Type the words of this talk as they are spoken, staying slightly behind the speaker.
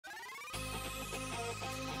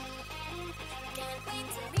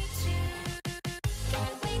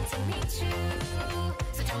to meet you.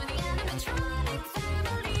 So join the animatronic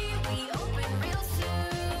family. We open real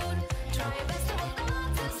soon. Try your best to hold on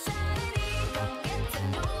to sanity. Come get to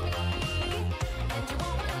know me, and you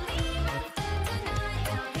won't wanna leave after tonight.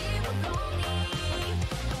 Down here we're lonely,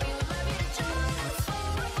 and we would love you to join us for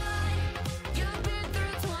a ride. You've been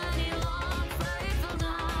through 20 long, frightful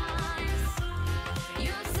nights.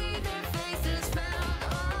 You'll see their faces, found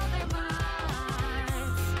all their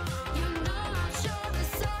minds. You know I'm sure the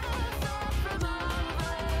sun's far from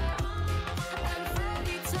over. And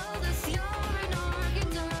Freddy told us you're an organ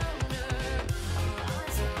donor. All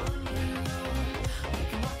eyes are on you. We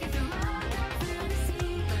can walk you through our fantasy,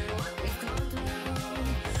 learn what we've gone through.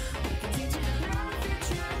 We can teach you to laugh at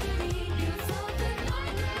tragedy. You thought the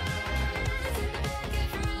nightmares in the back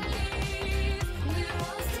of relief. We're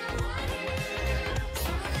all still running,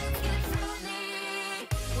 so let's get friendly.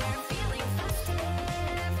 We're feeling festive.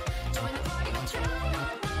 Join the party, we'll try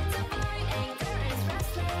hard not to fight. Anger is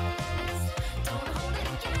restless. Don't hold it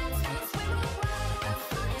against us. We're alright. The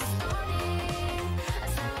fun is starting. A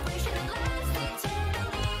celebration that lasts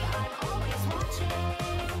eternally. I'm always watching,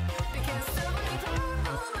 because somebody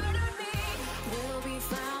murdered me. We'll be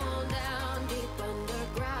found down deep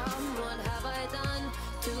underground. What have I done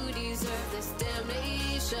to deserve this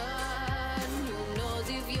damnation? Who knows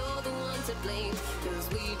if you're the one to blame? 'Cause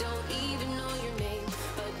we don't even know your name.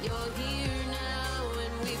 But you're here now,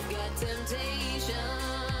 and we've got temptations.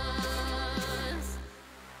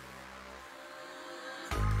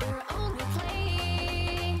 We're only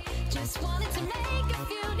playing. Just wanted to make a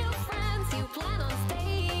few new friends. You plan on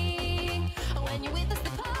staying. When you're with us, the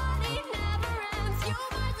party never ends. You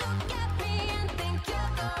might look at me and think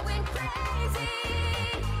you're going crazy.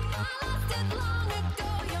 I lost it long ago.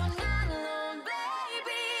 You're not alone,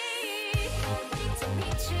 baby. Can't wait to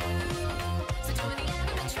meet you. So join the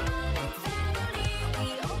animatronic family. We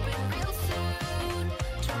open real soon.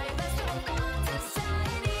 Try your best to hold on to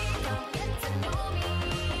sanity. Come get to know me,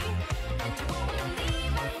 and you won't wanna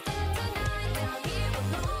leave after tonight. Down here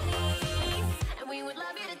we're lonely, and we would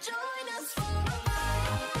love you to join us for a ride.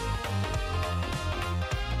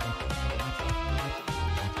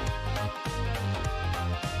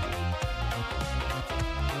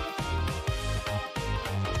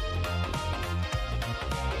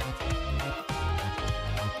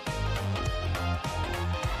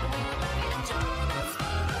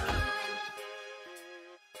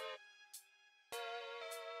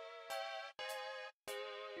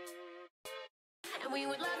 And we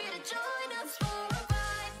would love you to join us for a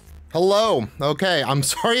ride. Hello. Okay, I'm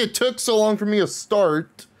sorry it took so long for me to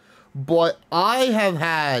start, but I have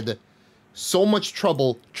had so much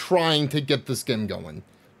trouble trying to get this game going.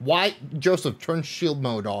 Why? Joseph, turn shield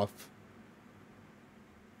mode off.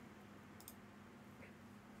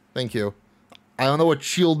 Thank you. I don't know what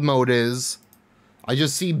shield mode is. I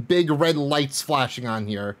just see big red lights flashing on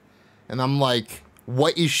here, and I'm like,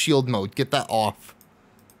 what is shield mode? Get that off.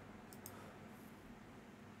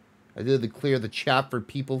 I did to clear the chat for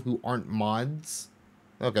people who aren't mods.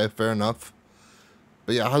 Okay, fair enough.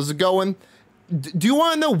 But yeah, how's it going? Do you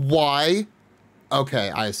want to know why?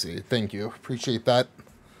 Okay, I see. Thank you. Appreciate that.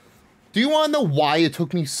 Do you want to know why it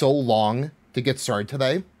took me so long to get started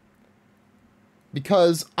today?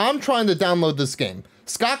 Because I'm trying to download this game.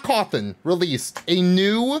 Scott Cawthon released a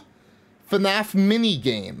new FNAF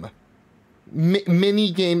minigame.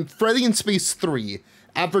 Minigame Freddy in Space 3,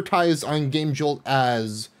 advertised on Game Jolt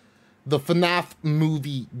as the FNAF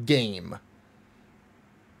movie game.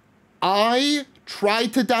 I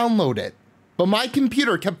tried to download it, but my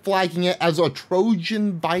computer kept flagging it as a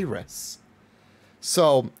Trojan virus.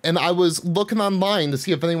 So, and I was looking online to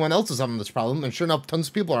see if anyone else is having this problem, and sure enough, tons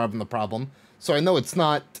of people are having the problem. So I know it's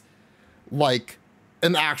not like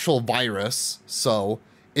an actual virus. So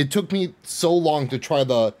it took me so long to try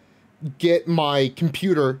to get my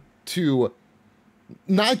computer to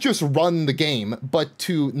not just run the game, but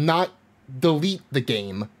to not delete the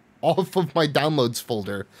game off of my downloads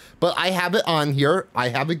folder. But I have it on here. I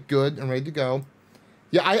have it good and ready to go.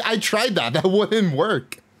 Yeah, I tried that. That wouldn't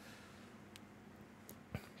work.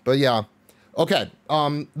 But yeah. Okay.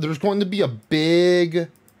 There's going to be a big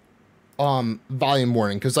volume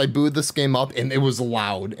warning because I booted this game up and it was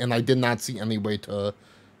loud and I did not see any way to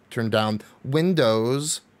turn down.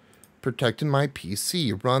 Windows protecting my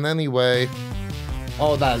PC. Run anyway.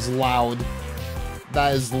 Oh, that is loud.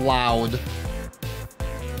 That is loud.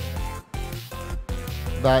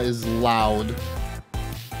 That is loud.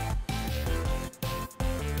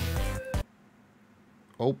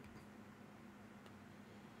 Oh.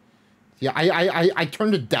 Yeah, I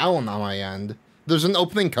turned it down on my end. There's an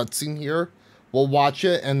opening cutscene here. We'll watch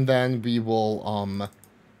it and then we will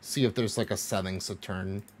see if there's like a settings to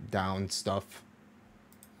turn down stuff.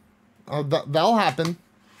 That'll happen.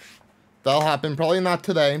 That'll happen. Probably not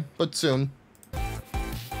today, but soon.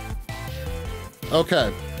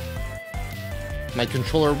 Okay. My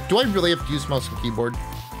controller. Do I really have to use mouse and keyboard?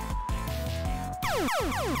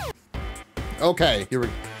 Okay, here we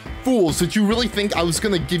go. Fools, did you really think I was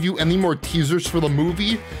gonna give you any more teasers for the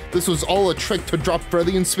movie? This was all a trick to drop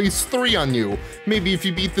Freddy in Space 3 on you. Maybe if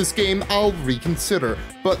you beat this game, I'll reconsider.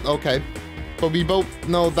 But okay. But we both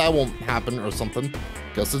know that won't happen or something.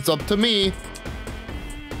 Guess it's up to me.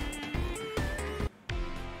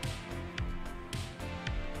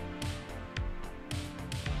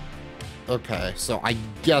 Okay, so I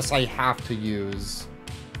guess I have to use...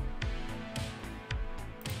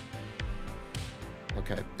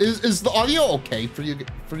 Okay. Is the audio okay for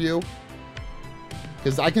you?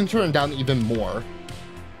 Because I can turn it down even more.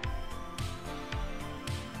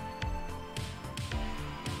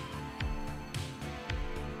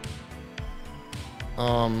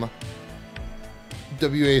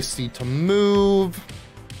 WASD to move.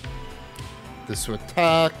 This to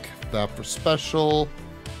attack. That for special.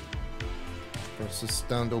 Versus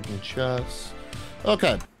down to open chest.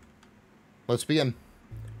 Okay. Let's begin.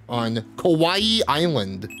 On Kauai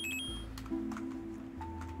Island.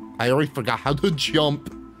 I already forgot how to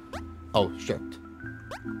jump. Oh, shit.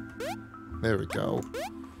 There we go.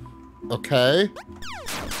 Okay.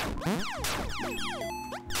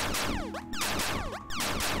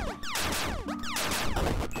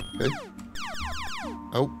 Okay.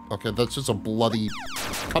 Oh, okay, that's just a bloody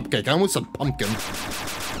cupcake. I almost said pumpkin.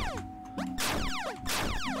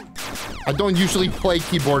 I don't usually play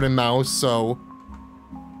keyboard and mouse, so...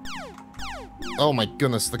 Oh my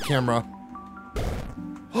goodness, the camera.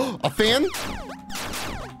 A fan?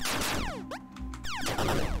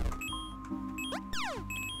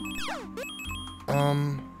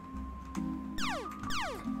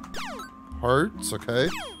 Hearts, okay.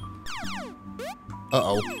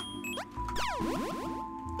 Uh-oh.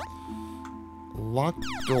 Locked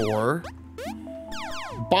door.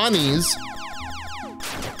 Bonnie's.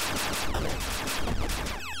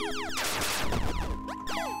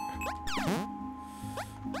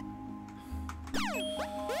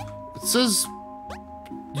 It says,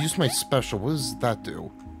 use my special. What does that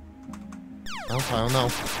do? I don't know.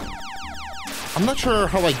 I'm not sure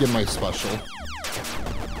how I get my special.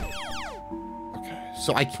 Okay,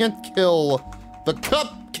 so I can't kill the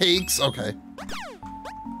cupcakes. Okay.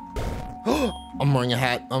 I'm wearing a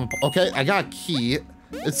hat. Okay, I got a key.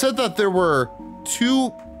 It said that there were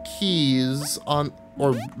 2 keys on,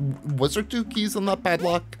 or was there 2 keys on that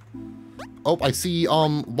padlock? Oh, I see,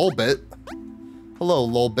 Lolbit. Hello,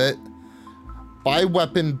 Lolbit. Buy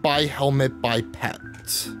weapon, buy helmet, buy pet.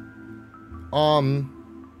 I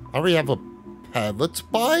already have a pet. Let's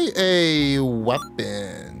buy a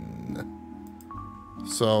weapon.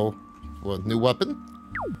 So, what, new weapon?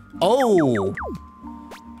 Oh!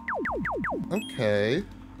 Okay.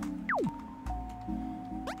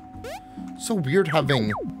 So weird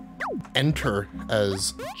having enter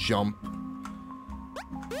as jump.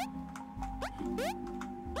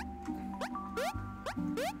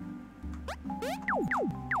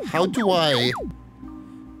 How do I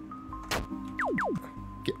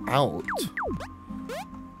get out?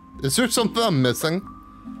 Is there something I'm missing?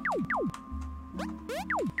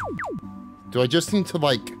 Do I just need to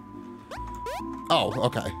like... Oh,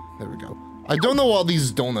 okay. There we go. I don't know what all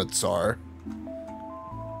these donuts are.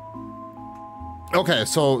 Okay,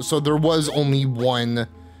 so there was only 1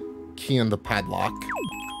 key in the padlock.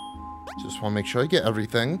 Just want to make sure I get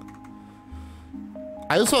everything.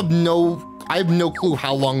 I also have no clue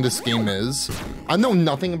how long this game is. I know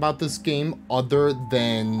nothing about this game other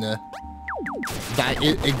than that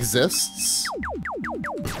it exists.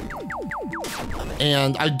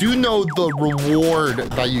 And I do know the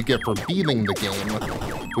reward that you get for beating the game,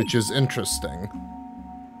 which is interesting.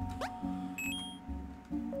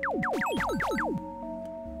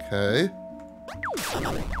 Okay.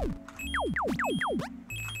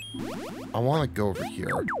 I want to go over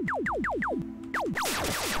here.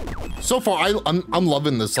 So far, I'm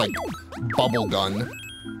loving this, like, bubble gun.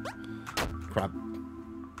 Crap.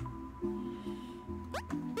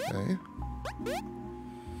 Okay.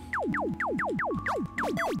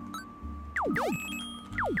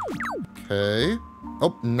 Okay.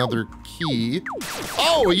 Oh, another key.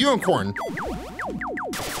 Oh, a unicorn!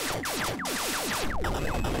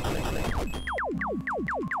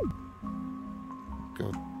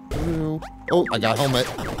 Go through. Oh, I got a helmet.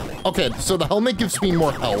 Okay, so the helmet gives me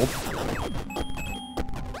more health.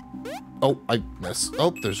 Oh, I missed.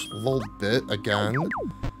 Oh, there's a little bit again.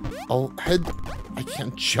 I'll head... I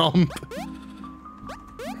can't jump.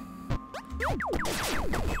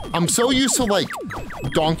 I'm so used to, like,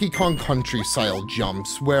 Donkey Kong Country style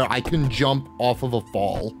jumps where I can jump off of a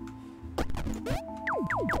fall.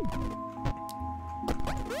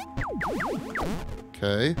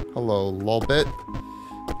 Okay, hello, Lolbit.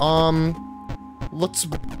 Let's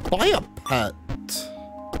buy a pet.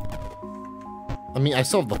 I mean, I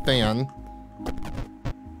still have the fan.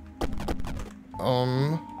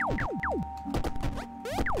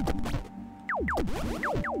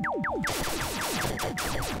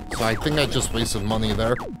 So I think I just wasted money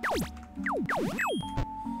there.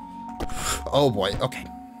 Oh boy, okay.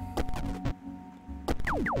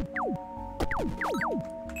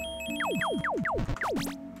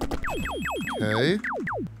 Okay.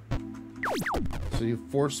 So you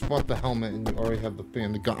force swap the helmet and you already have the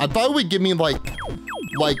fan to gun. I thought it would give me like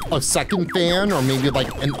a second fan or maybe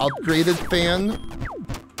like an upgraded fan.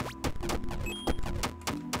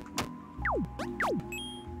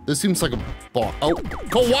 This seems like a ball. Oh,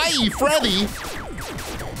 Kawaii Freddy!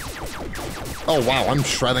 Oh wow, I'm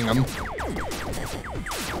shredding him.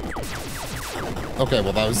 Okay,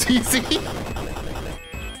 well that was easy.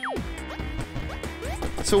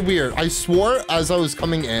 So weird. I swore as I was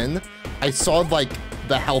coming in, I saw like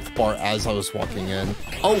the health bar as I was walking in.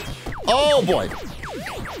 Oh, oh boy.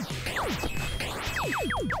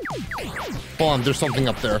 Hold on, there's something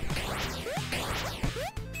up there.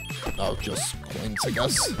 Oh, just coins, I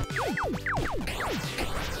guess.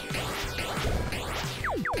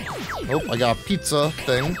 Oh, I got a pizza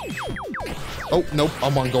thing. Oh, nope, I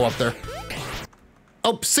want to go up there.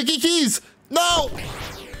 Oh, sticky keys! No!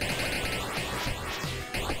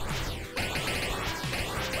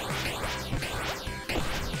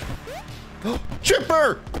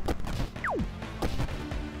 Chipper!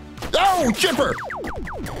 Oh, Chipper!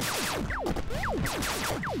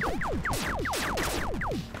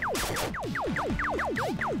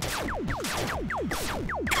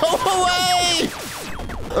 Go away!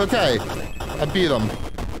 Okay, I beat him.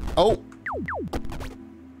 Oh.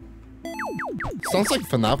 Sounds like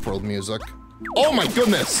FNAF World music. Oh my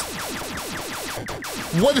goodness!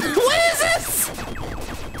 What is this?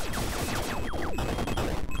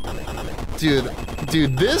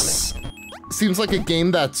 Dude, this seems like a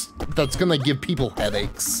game that's gonna give people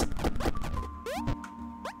headaches.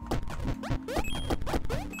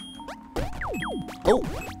 Oh,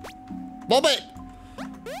 love it.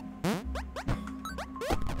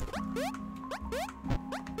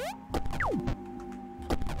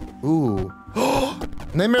 Ooh,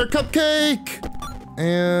 Nightmare Cupcake,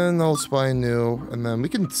 and I'll buy new, and then we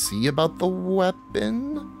can see about the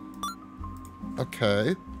weapon.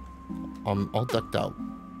 Okay. All decked out.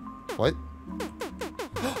 What?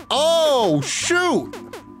 Oh, shoot!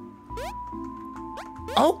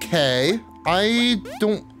 Okay. I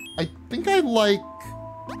think I like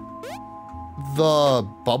the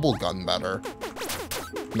bubble gun better.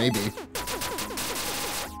 Maybe.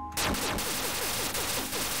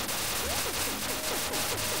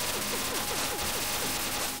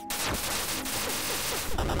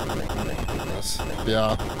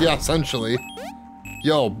 Yeah, essentially.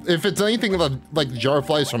 Yo, if it's anything like Jar of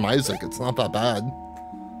Flies from Isaac, it's not that bad.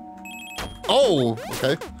 Oh,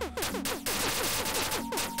 okay.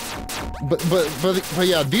 But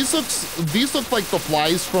yeah, these look like the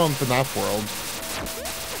flies from FNAF World.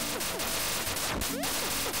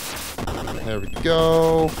 There we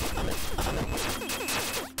go.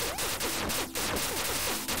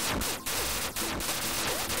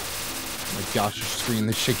 Oh my gosh, your screen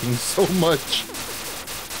is shaking so much.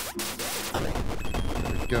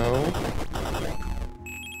 Go.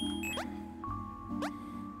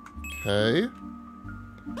 Okay.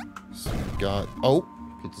 So we got, oh,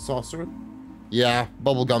 pizza saucer. Yeah,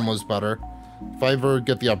 bubblegum was better. If I ever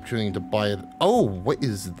get the opportunity to buy it. Oh, what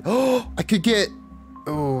is it? Oh, I could get,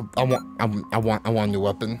 oh, I want a new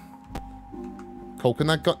weapon.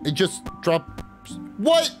 Coconut gun, it just drops,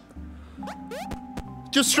 what?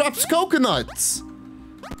 Just drops coconuts.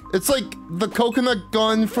 It's like the coconut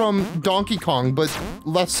gun from Donkey Kong, but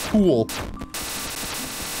less cool.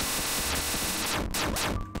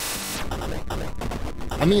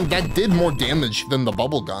 I mean, that did more damage than the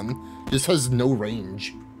bubble gun. Just has no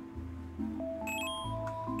range.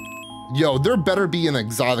 Yo, there better be an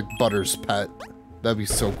exotic Butters pet. That'd be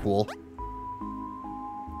so cool.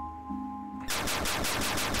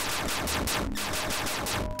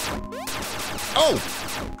 Oh!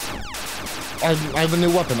 I have a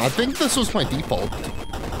new weapon. I think this was my default.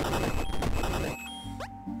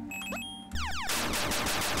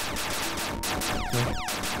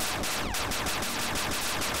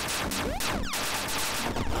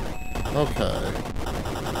 Okay.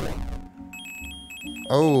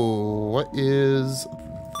 Oh, what is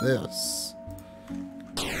this?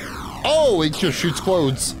 Oh, it just shoots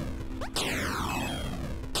clothes.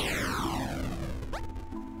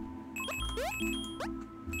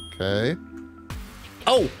 Okay.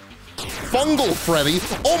 Oh! Fungal Freddy!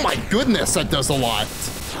 Oh my goodness, that does a lot!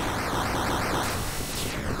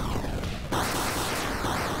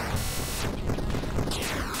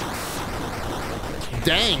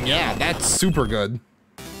 Dang, yeah, that's super good.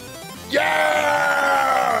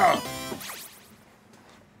 Yeah!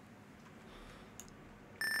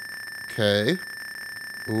 Okay.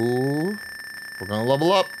 Ooh. We're gonna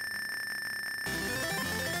level up.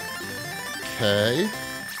 Okay.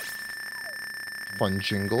 Fun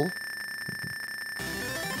jingle.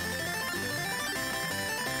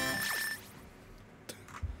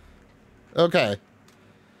 Okay.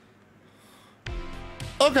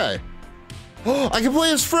 Okay. Oh, I can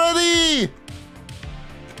play as Freddy!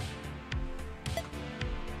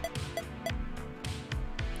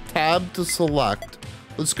 Tab to select.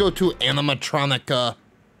 Let's go to animatronica.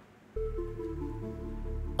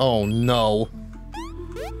 Oh no.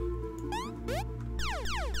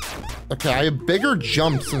 Okay, I have bigger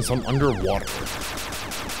jumps since I'm underwater.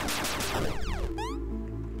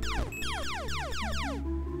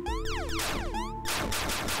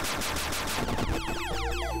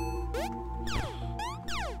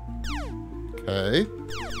 Okay.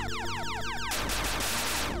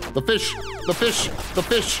 The fish! The fish! The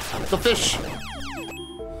fish! The fish!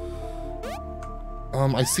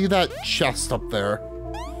 I see that chest up there.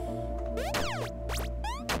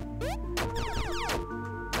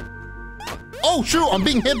 Oh shoot! I'm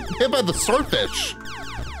being hit by the starfish.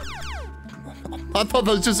 I thought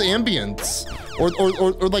that was just ambience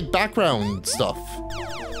or like background stuff.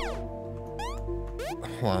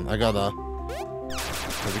 Hold on, I gotta.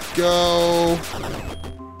 There we go.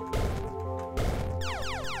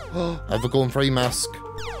 I have a golden Freddy mask.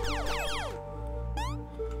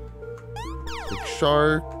 Big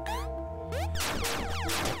shark.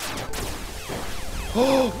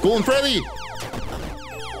 Oh, golden Freddy!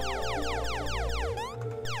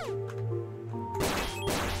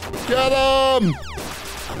 Get him!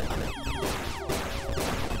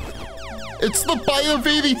 It's the bite of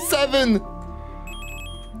 87!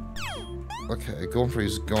 Okay, golden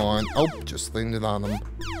Freddy's gone. Oh, just landed on him.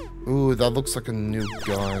 Ooh, that looks like a new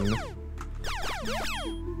gun.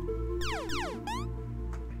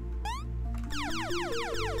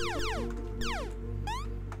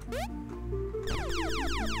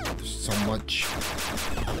 There's so much.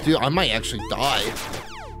 Dude, I might actually die.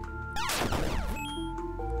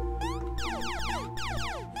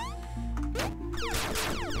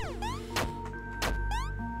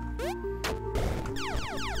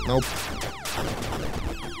 Nope.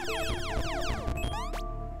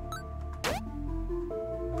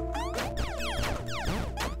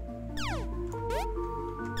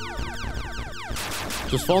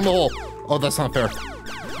 Just fall in the hole. Oh, that's not fair.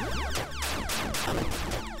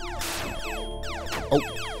 Oh.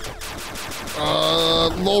 A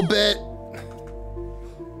little bit.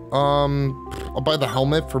 I'll buy the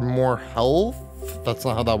helmet for more health. That's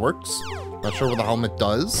not how that works. Not sure what the helmet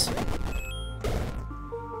does.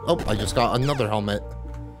 Oh, I just got another helmet.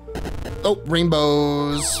 Oh,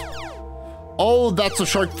 rainbows. Oh, that's a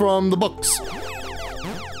shark from the books.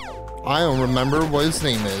 I don't remember what his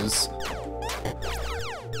name is.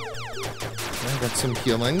 I got some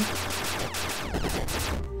healing.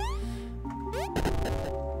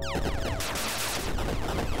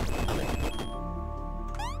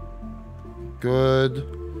 Good.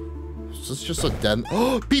 Is this just a dead...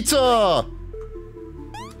 Oh, pizza!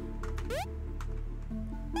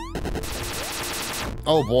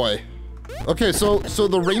 Oh boy. Okay, so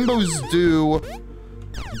the rainbows do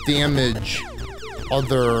damage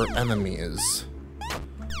other enemies.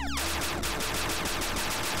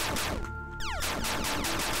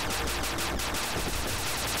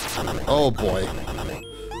 Oh boy.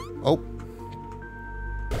 Oh.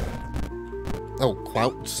 Oh,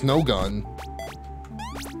 clout snow gun.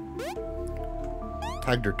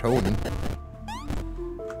 Tagged her totem.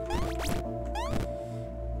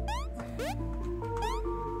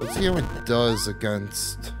 Let's see how it does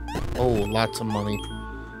against... Oh, lots of money.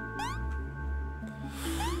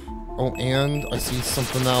 Oh, and I see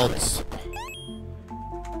something else.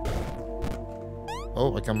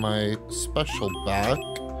 Oh, I got my special back.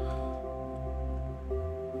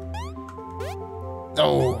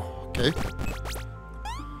 Oh, okay.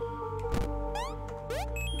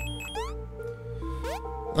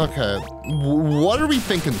 Okay, what are we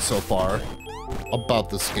thinking so far about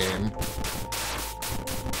this game?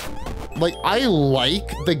 Like, I like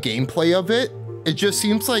the gameplay of it. It just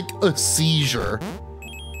seems like a seizure.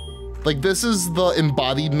 Like, this is the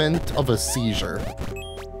embodiment of a seizure.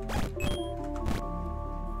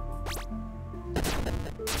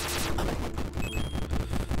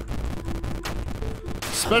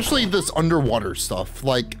 Especially this underwater stuff.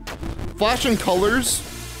 Like, flashing colors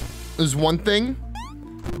is one thing,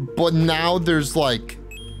 but now there's like,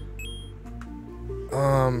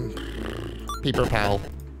 paper pal.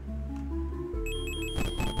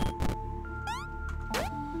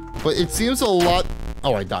 But it seems a lot,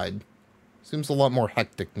 oh, I died. Seems a lot more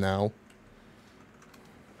hectic now.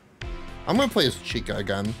 I'm gonna play as Chica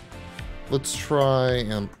again. Let's try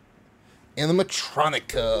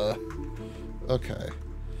animatronica. Okay.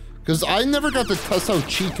 Because I never got to test out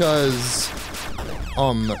Chica's,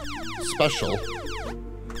 special.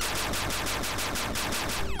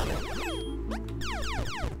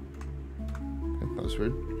 That was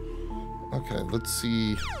weird. Okay, let's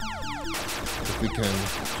see if we can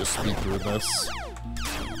just speed through this.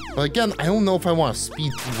 But again, I don't know if I want to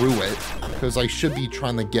speed through it, because I should be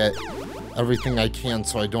trying to get everything I can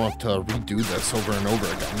so I don't have to redo this over and over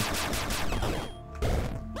again.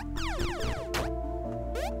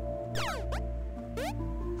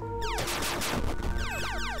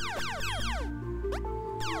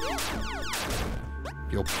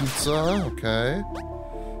 Yo, pizza, okay.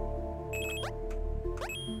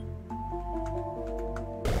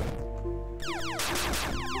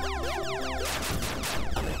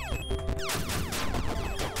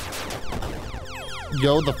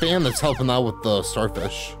 Yo, the fan that's helping out with the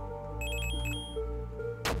starfish.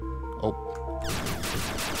 Oh.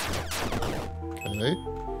 Okay.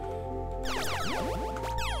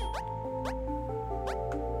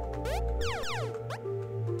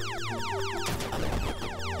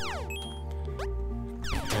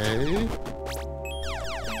 Okay.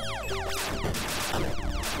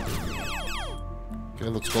 Okay,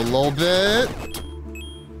 let's go a little bit.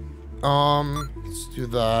 Let's do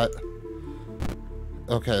that.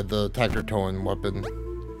 Okay, the tiger towing weapon.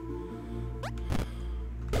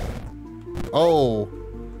 Oh,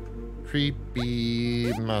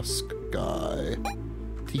 creepy mask guy.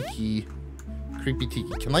 Tiki. Creepy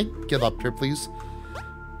Tiki. Can I get up here, please?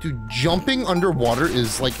 Dude, jumping underwater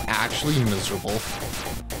is, like, actually miserable.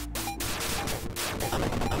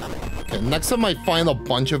 Okay, next time I find a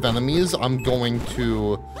bunch of enemies, I'm going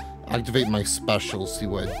to activate my special, see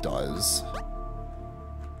what it does.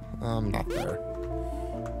 Not there.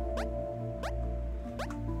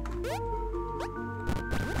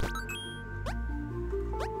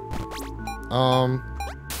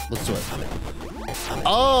 Let's do it.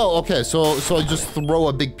 Oh, okay, so I just throw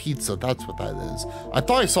a big pizza. That's what that is. I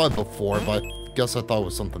thought I saw it before, but I guess I thought it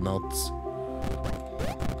was something else.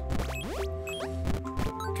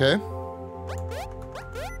 Okay.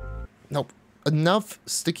 Nope. Enough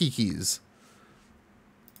sticky keys.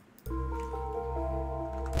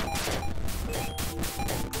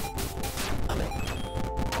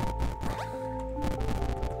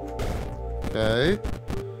 Okay.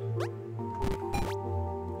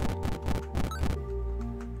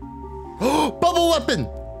 Bubble weapon!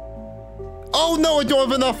 Oh no, I don't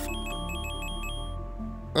have enough!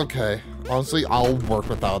 Okay, honestly, I'll work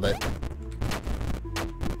without it.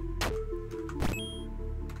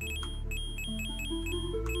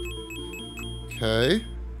 Okay.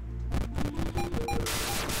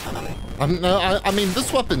 I mean,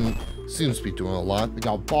 this weapon seems to be doing a lot. We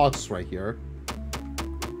got a box right here.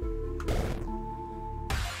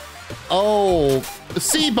 Oh,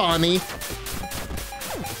 see, Bonnie.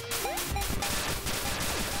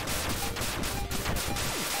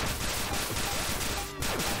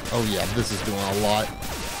 Oh yeah, this is doing a lot.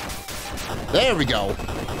 There we go.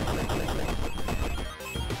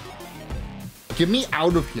 Get me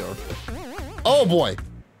out of here. Oh boy.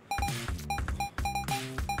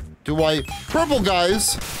 Do I... Purple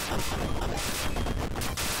guys.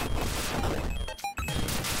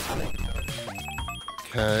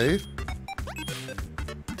 Okay.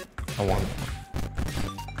 I want...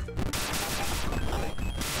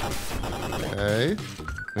 Okay.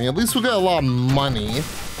 I mean, at least we'll get a lot of money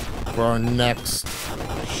for our next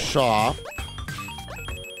shop.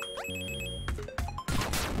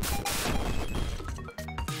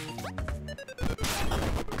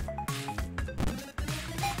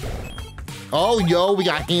 Oh, yo, we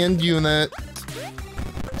got hand unit.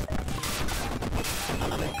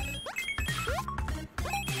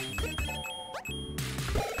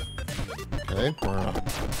 Okay, we're up.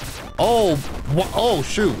 Oh, oh,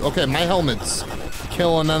 shoot. Okay, my helmet's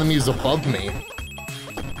killing enemies above me.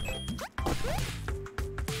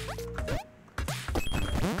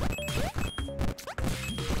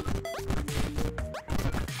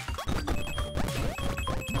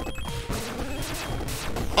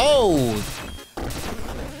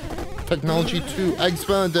 technology to Eggs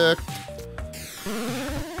Benedict.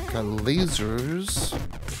 Got lasers.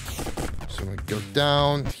 So we go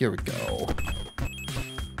down. Here we go.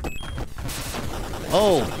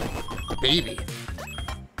 Oh, baby.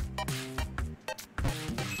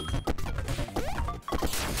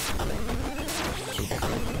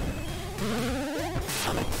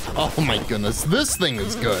 Oh my goodness, this thing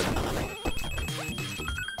is good.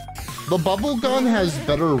 The bubble gun has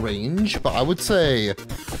better range, but I would say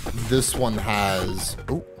this one has...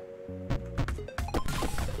 Oh.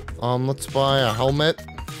 Let's buy a helmet.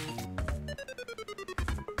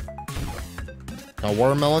 A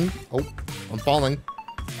watermelon. Oh, I'm falling.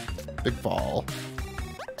 Big fall.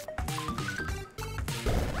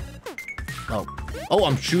 Oh. Oh,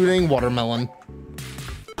 I'm shooting watermelon.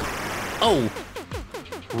 Oh.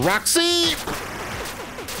 Roxy!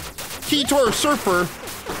 Keytor Surfer.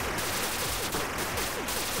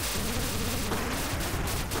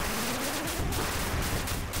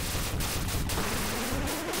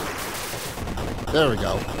 There we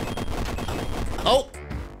go. Oh!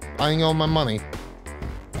 I ain't got my money.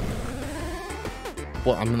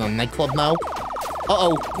 What, I'm in a nightclub now?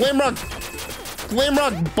 Uh-oh. Glamrock!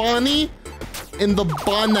 Glamrock Bonnie in the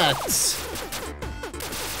bonnets.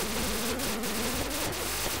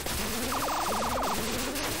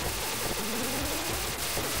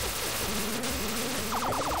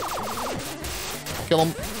 Kill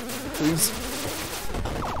him, please.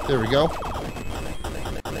 There we go.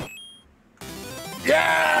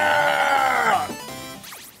 Yeah!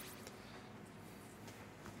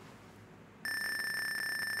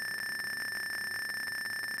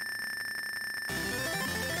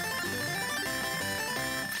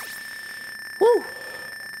 Woo!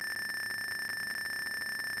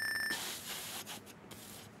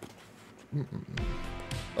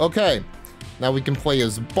 Okay. Now we can play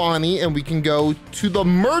as Bonnie, and we can go to the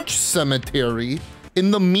merch cemetery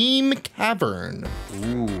in the meme cavern.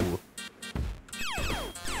 Ooh.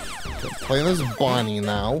 Okay, playing as Bonnie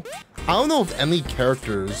now. I don't know if any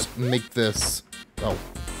characters make this... Oh.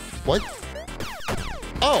 What?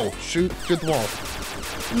 Oh, shoot. Good wall.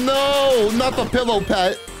 No, not the pillow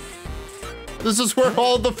pet. This is where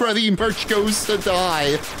all the Freddy merch goes to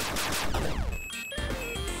die.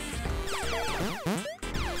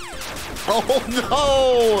 Oh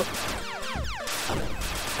no!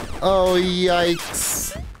 Oh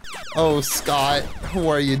yikes. Oh Scott,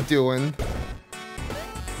 what are you doing?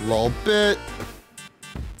 Little bit.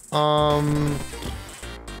 I'm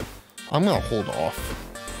gonna hold off.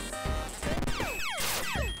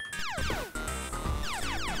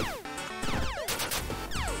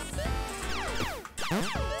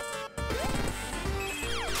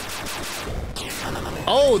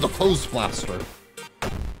 Oh, the clothes blaster.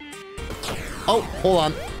 Oh, hold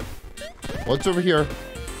on. What's over here?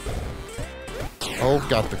 Oh,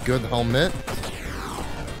 got the good helmet.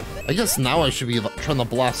 I guess now I should be trying to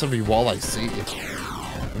blast every wall I see.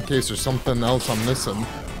 In case there's something else I'm missing.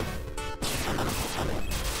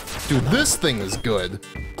 Dude, this thing is good.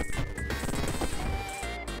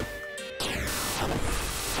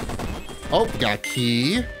 Oh, got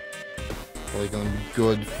key. Probably gonna be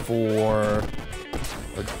good for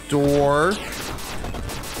a door.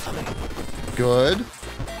 Good.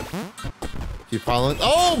 Keep following.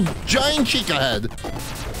 Oh, giant Chica head.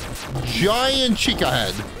 Giant Chica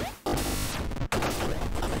head.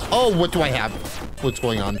 Oh, what do I have? What's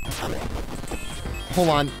going on? Hold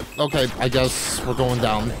on. Okay, I guess we're going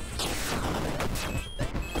down.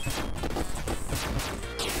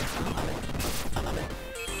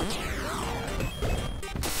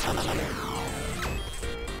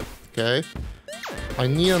 Okay. I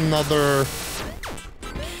need another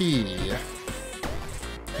key.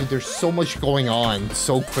 Dude, there's so much going on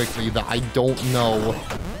so quickly that I don't know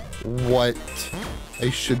what I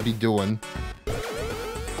should be doing.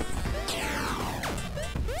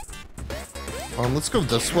 Let's go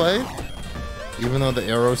this way. Even though the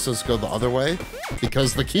arrow says go the other way.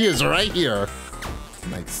 Because the key is right here.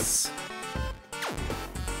 Nice.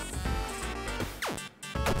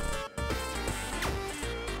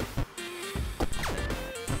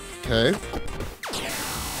 Okay.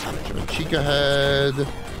 Chica head.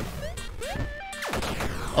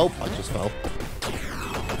 Oh, I just fell.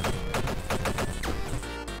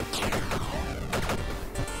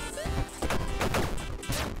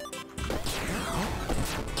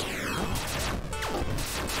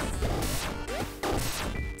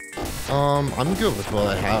 I'm good with what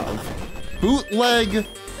I have. Bootleg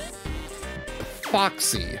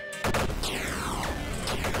Foxy.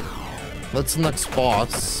 That's the next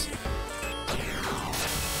boss.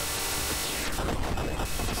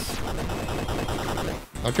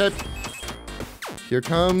 Okay, Here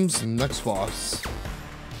comes next boss.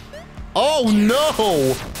 Oh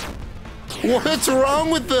no! What's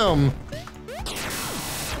wrong with them?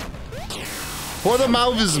 Pour them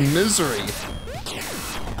out of his misery.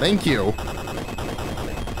 Thank you.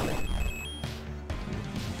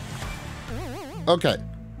 Okay.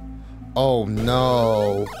 Oh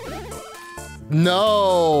no.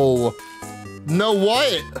 No. No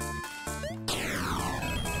what?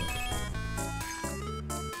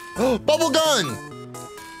 Bubble gun!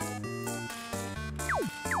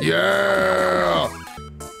 Yeah!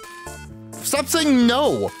 Stop saying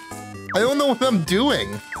no! I don't know what I'm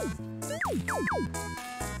doing.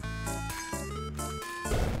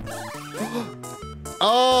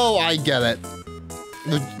 Oh, I get it.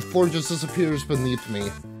 The floor just disappears beneath me.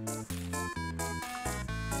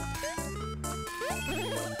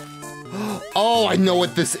 Oh, I know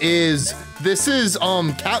what this is. This is,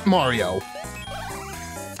 Cat Mario.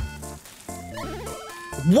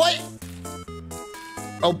 What?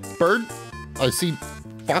 Oh, bird? I see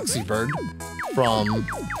Foxy Bird from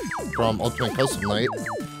Ultimate Custom Night.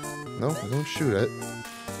 No, I don't shoot it.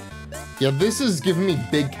 Yeah, this is giving me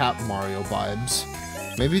big Cat Mario vibes.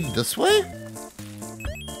 Maybe this way?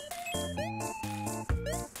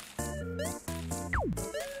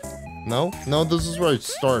 No? No, this is where I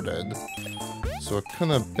started. So it could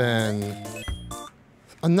have been...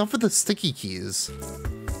 Enough of the sticky keys.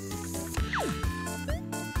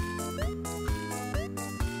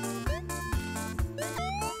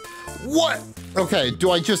 What? Okay,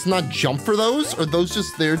 do I just not jump for those? Are those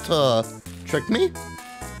just there to trick me?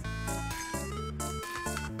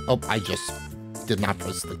 Oh, I just did not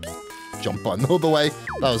press the jump button all the way.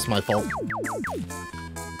 That was my fault.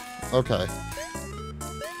 Okay.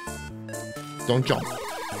 Don't jump.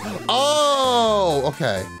 Oh,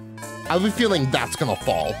 okay. I have a feeling that's gonna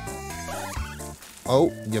fall.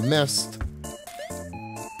 Oh, you missed.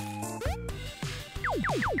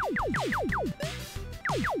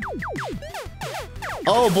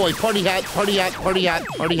 Oh boy, party hat, party hat, party hat,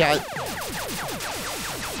 party hat.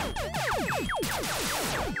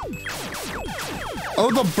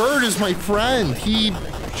 Oh, the bird is my friend. He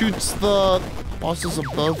shoots the bosses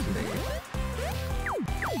above me.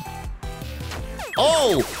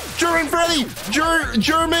 Oh, German Freddy!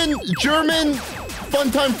 German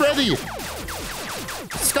Funtime Freddy!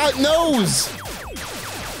 Scott knows!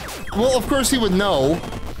 Well, of course he would know,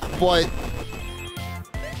 but...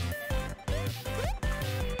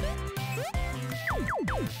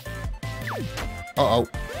 Uh-oh.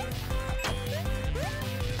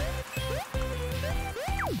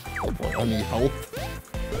 Oh boy, I need help.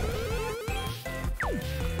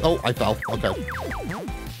 Oh, I fell. Okay.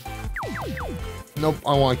 Nope,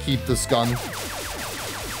 I want to keep this gun.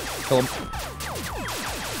 Kill him.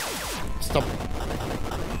 Stop.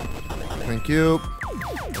 Thank you.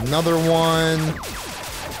 Another one.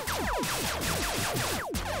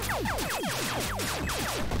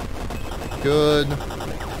 Good.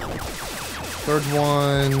 Third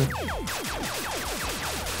one.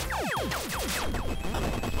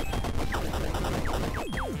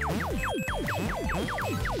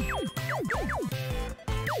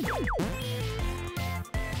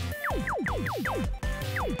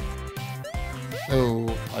 Oh,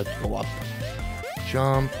 I have to go up.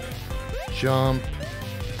 Jump, jump,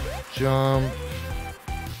 jump.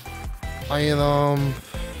 Item.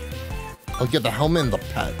 I'll get the helmet and the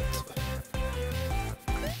pet.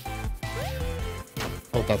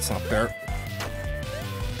 Oh, that's not fair.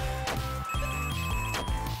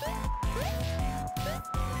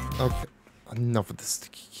 Okay, enough of the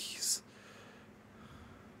sticky keys.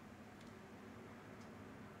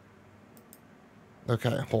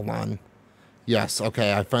 Okay, hold on. Yes,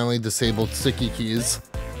 okay, I finally disabled sticky keys.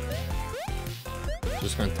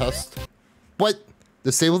 Just gonna test. What?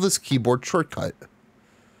 Disable this keyboard shortcut.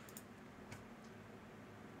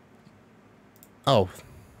 Oh.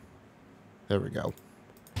 There we go.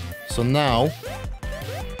 So now...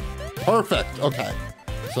 Perfect, okay.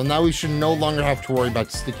 So now we should no longer have to worry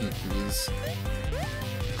about sticky keys.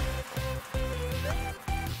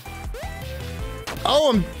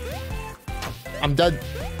 Oh, I'm dead.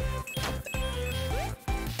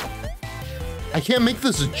 I can't make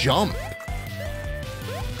this a jump.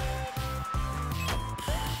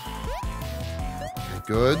 Okay,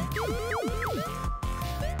 good.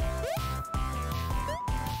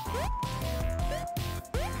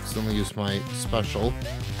 Still gonna use my special.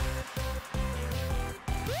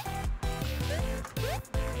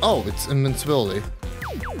 Oh, it's invincibility.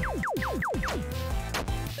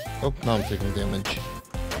 Oh, now I'm taking damage.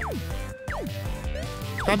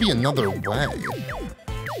 There's gotta be another way.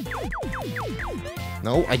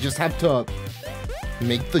 No, I just have to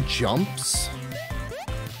make the jumps.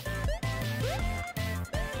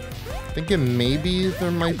 Thinking maybe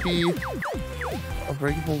there might be a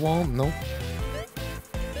breakable wall. Nope.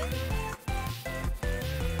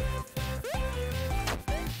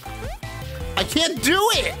 I can't do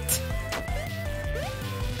it!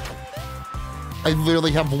 I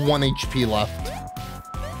literally have 1 HP left.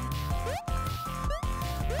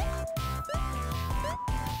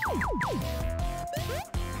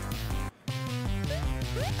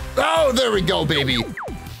 Oh, there we go, baby.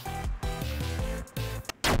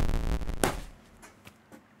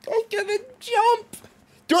 I can't jump.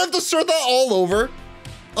 Do I have to start that all over?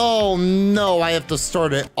 Oh no, I have to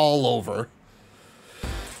start it all over.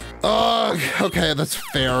 Okay, that's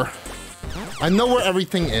fair. I know where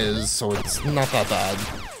everything is, so it's not that bad.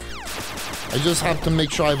 I just have to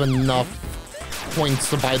make sure I have enough points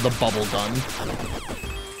to buy the bubble gun.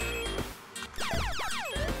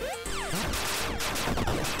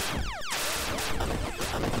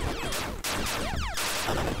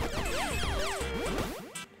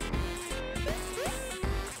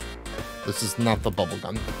 This is not the bubble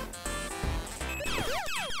gun.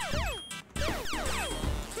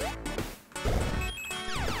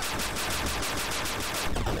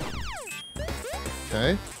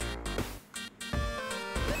 Okay.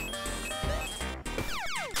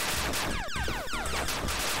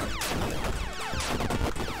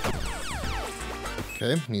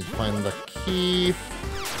 Okay, need to find the key.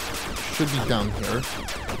 Should be down here.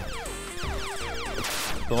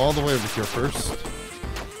 Go all the way over here first.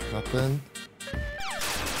 Nothing.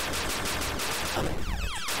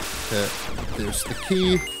 Okay, there's the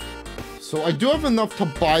key. So I do have enough to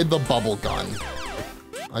buy the bubble gun.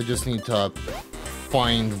 I just need to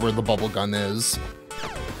find where the bubble gun is.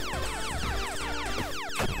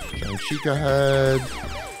 Giant Chica head.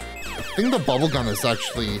 I think the bubble gun is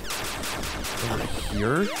actually over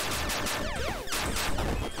here.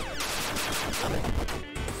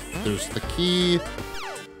 There's the key.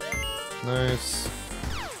 Nice.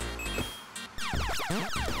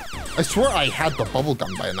 I swear I had the bubble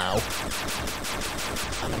gun by now.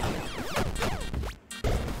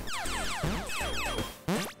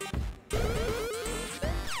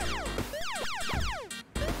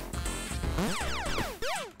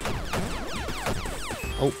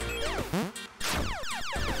 Oh.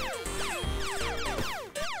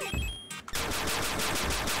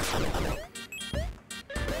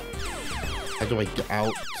 How do I get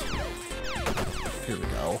out? Here we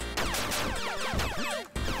go.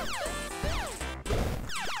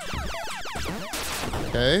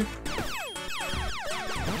 Okay.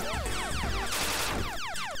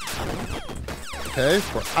 Okay,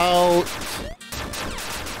 we're out.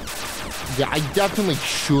 Yeah, I definitely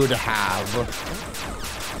should have.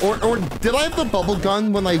 Or did I have the bubble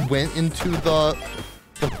gun when I went into the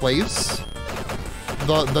place?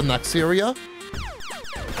 The next area?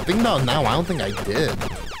 Think about it now, I don't think I did.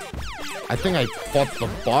 I think I fought the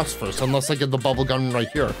boss first, unless I get the bubble gun right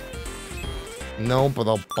here. No, but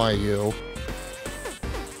I'll buy you.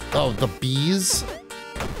 Oh, the bees?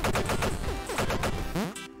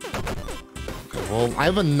 Okay, well, I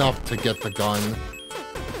have enough to get the gun.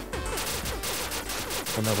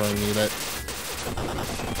 Whenever I need it.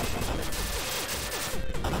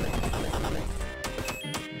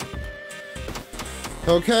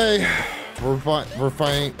 Okay, we're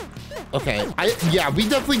fine. Okay, yeah, we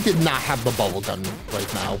definitely did not have the bubble gun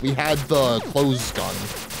right now. We had the closed gun.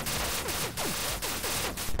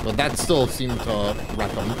 But that still seemed to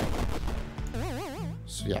wreck them.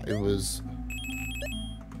 So yeah, it was...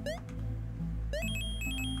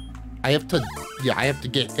 I have to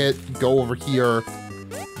get hit, go over here.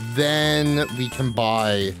 Then we can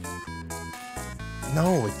buy...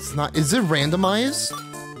 No, it's not. Is it randomized?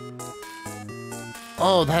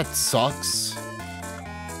 Oh, that sucks.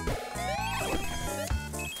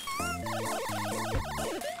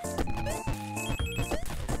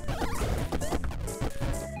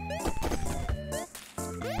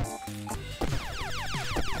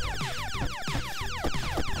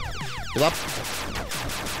 Get up.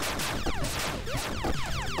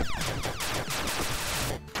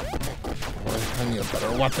 I need a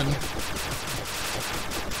better weapon.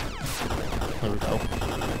 There we go.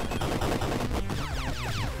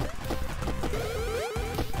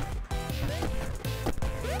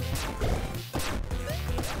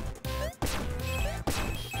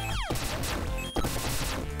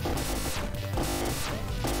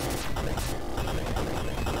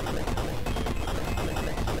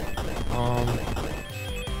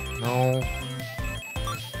 No.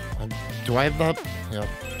 Do I have that? Yeah,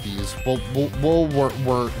 bees. We'll work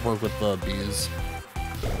with the bees.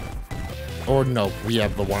 Or no, we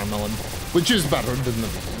have the watermelon, which is better than the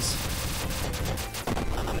bees.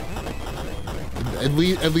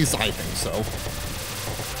 At least I think so.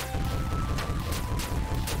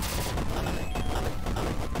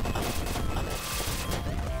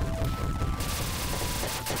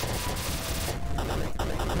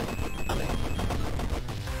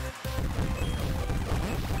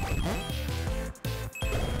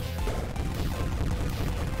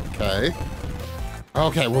 Okay.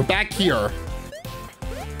 Okay, we're back here.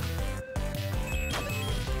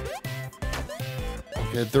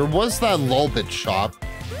 Okay, there was that Lulbit shop.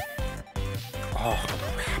 Oh,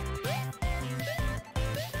 crap.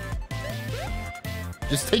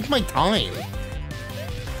 Just take my time.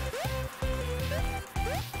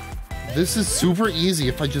 This is super easy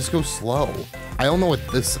if I just go slow. I don't know what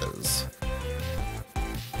this is.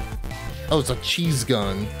 Oh, it's a cheese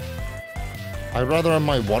gun. I'd rather have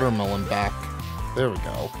my watermelon back. There we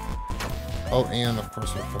go. Oh, and of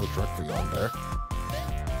course we'll put it directly on there.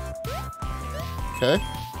 Okay.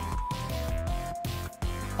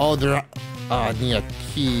 Oh, I need a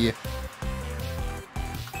key.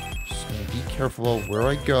 Just gonna be careful of where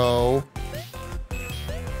I go.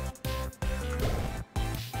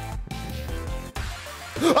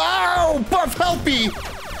 Oh, Buff, help me!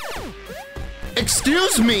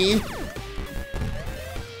 Excuse me?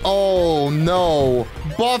 Oh, no.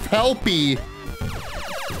 Buff, help me!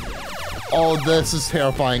 Oh, this is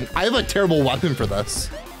terrifying. I have a terrible weapon for this.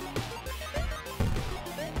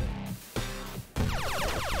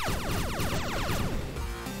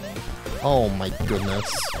 Oh my goodness.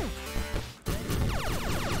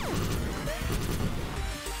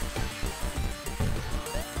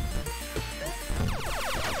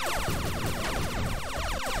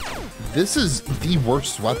 This is the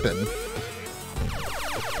worst weapon.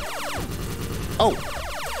 Oh!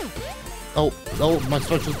 Oh, oh, my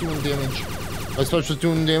special's doing damage. My special's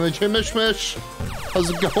doing damage. Hey, Mish Mish! How's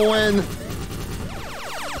it going?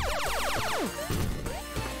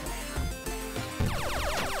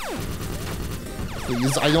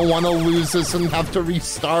 Please, I don't want to lose this and have to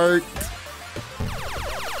restart.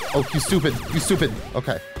 Oh, you stupid. You stupid.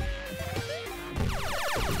 Okay.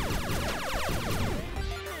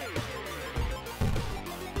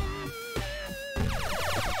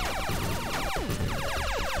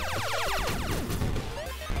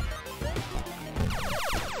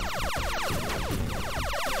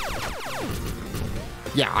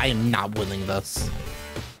 Yeah, I am not winning this.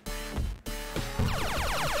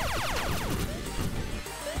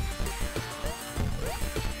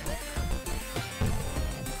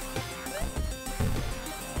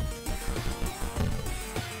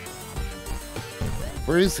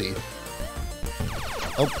 Where is he?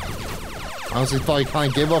 Oh, honestly thought he kind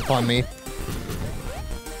of gave up on me.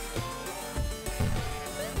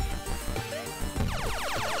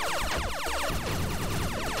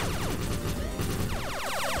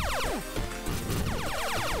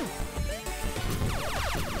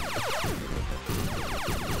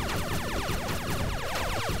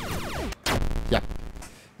 Yeah.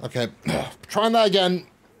 Okay, trying that again.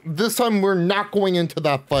 This time we're not going into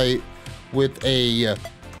that fight with a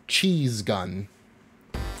cheese gun.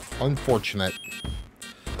 Unfortunate.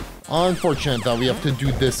 Unfortunate that we have to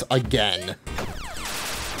do this again.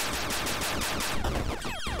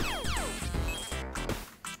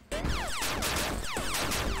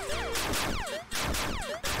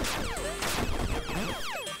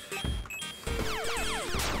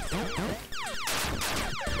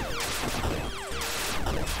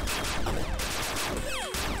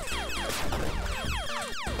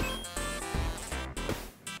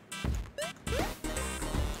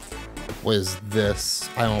 What is this?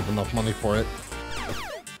 I don't have enough money for it.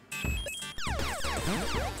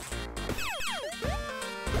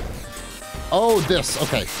 Oh, this.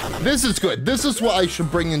 Okay. This is good. This is what I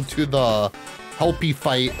should bring into the helpy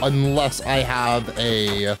fight unless I have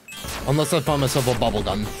a... Unless I find myself a bubble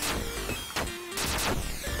gun.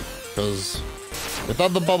 Because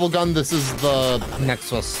without the bubble gun, this is the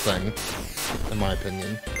next best thing, in my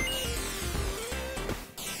opinion.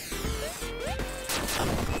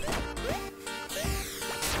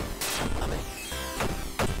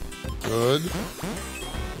 Good.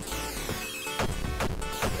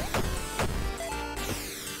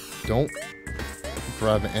 Don't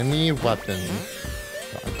grab any weapon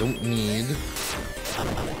that I don't need.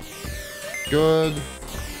 Good.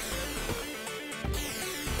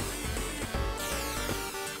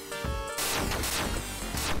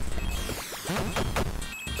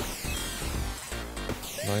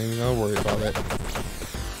 Not even gonna worry about it.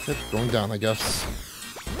 It's going down, I guess.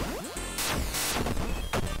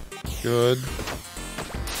 Good.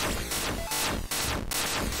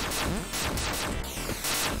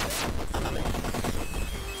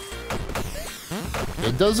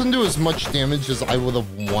 It doesn't do as much damage as I would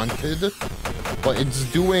have wanted, but it's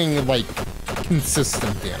doing, like,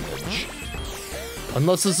 consistent damage.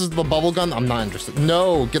 Unless this is the bubble gun, I'm not interested.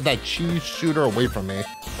 No, get that cheese shooter away from me.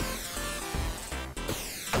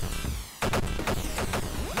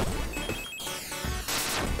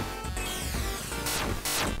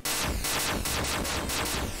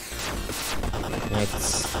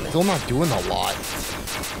 It's still not doing a lot.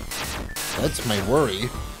 That's my worry.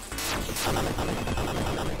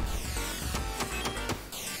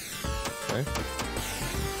 Okay.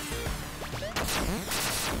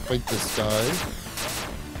 Fight this guy.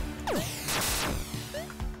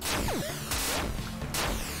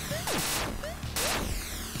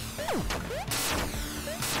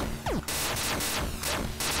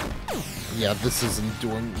 Yeah, this isn't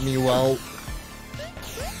doing me well.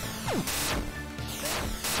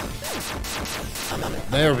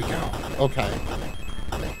 There we go. Okay.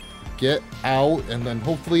 Get out, and then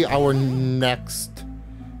hopefully our next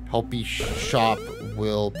Helpy shop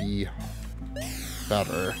will be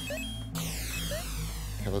better.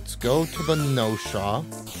 Okay, let's go to the no shop.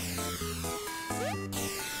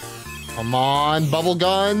 Come on, bubble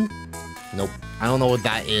gun. Nope. I don't know what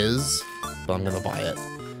that is, but I'm gonna buy it.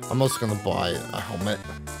 I'm also gonna buy a helmet.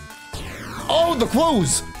 Oh, the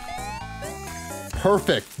clothes!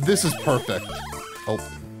 Perfect. This is perfect. Oh,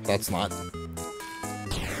 that's not.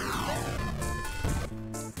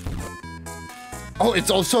 Oh,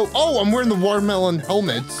 it's also... Oh, I'm wearing the watermelon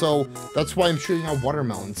helmet, so that's why I'm shooting out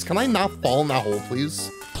watermelons. Can I not fall in that hole,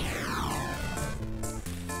 please?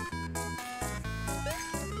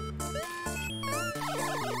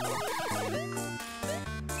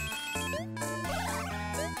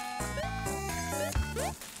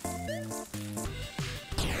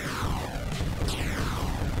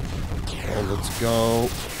 Let's go.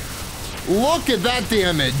 Look at that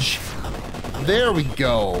damage. There we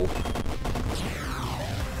go.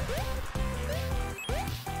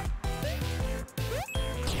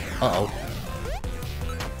 Uh-oh.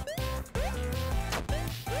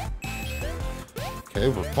 Okay,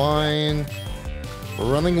 we're fine.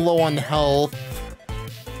 We're running low on health.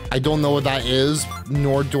 I don't know what that is,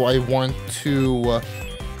 nor do I want to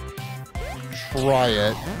try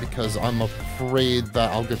it, because I'm afraid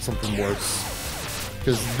that I'll get something worse.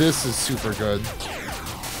 Because this is super good.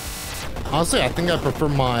 Honestly, I think I prefer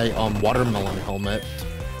my watermelon helmet.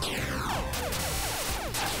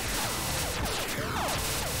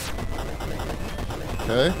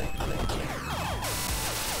 Okay.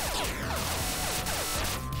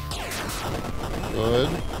 Good.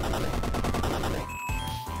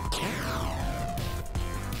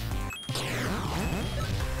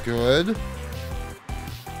 Good.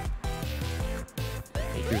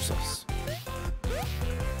 Here's this.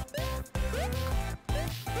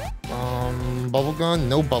 Bubble gun?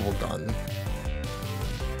 No bubble gun.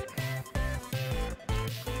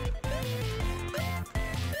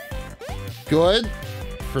 Good.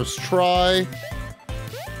 First try.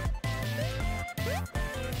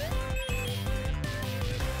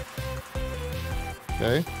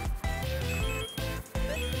 Okay.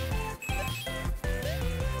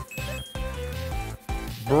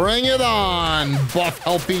 Bring it on, Buff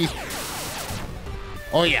Helpy.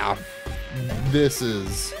 Oh yeah. This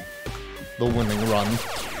is the winning run.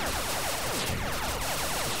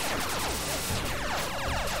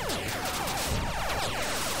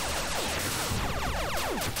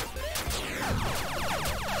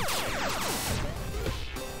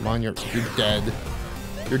 Come on, you're dead.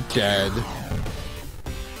 You're dead.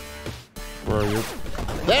 Where are you?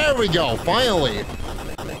 There we go, finally.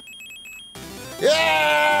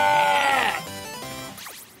 Yeah!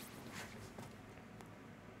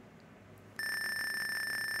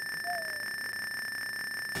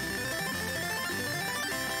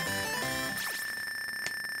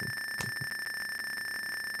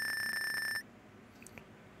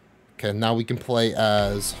 Okay, now we can play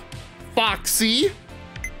as Foxy.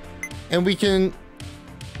 And we can...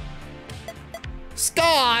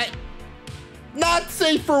 Scott! Not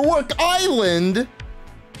safe for work island!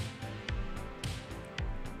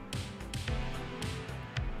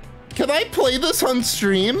 Can I play this on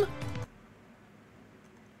stream?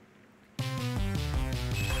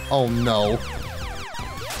 Oh no.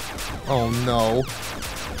 Oh no.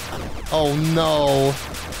 Oh no.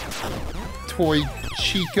 Toy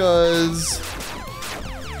Chicas.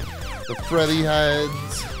 The Freddy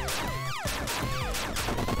heads.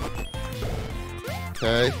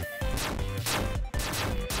 Okay.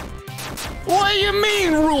 What do you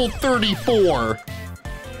mean, Rule 34?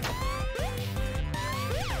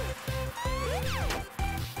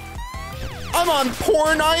 I'm on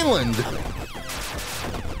Porn Island.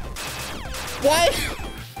 Why?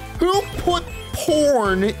 Who put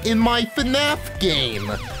porn in my FNAF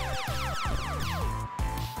game?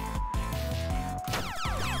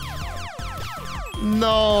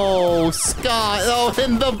 No, Scott. Oh,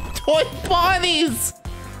 and the toy bodies.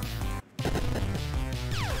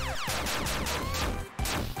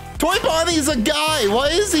 Toy Bonnie's a guy. Why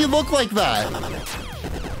does he look like that?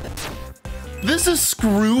 This is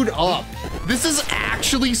screwed up. This is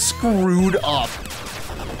actually screwed up.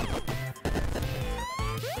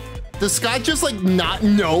 Does Scott just like not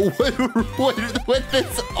know what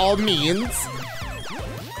this all means?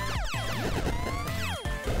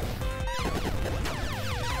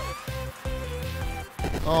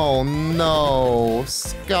 Oh no,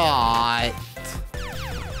 Scott.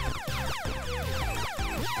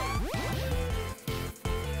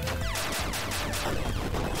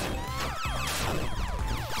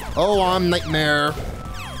 Oh, I'm Nightmare.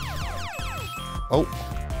 Oh.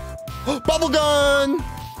 Bubble gun!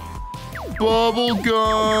 Bubble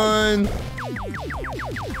gun!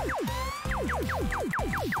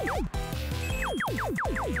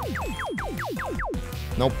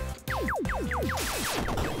 Nope.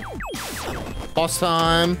 Boss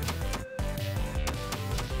time.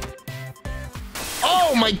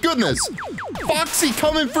 Oh my goodness! Foxy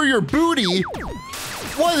coming for your booty!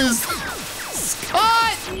 What is...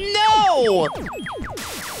 Scott, no!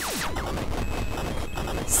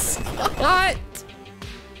 Scott!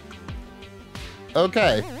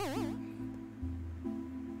 Okay.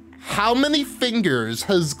 How many fingers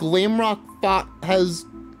has Glamrock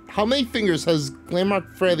how many fingers has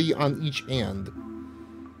Glamrock Freddy on each hand?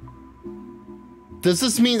 Does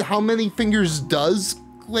this mean how many fingers does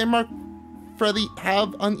Glamrock Freddy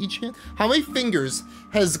have on each hand? How many fingers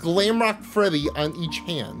has Glamrock Freddy on each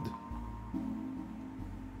hand?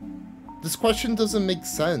 This question doesn't make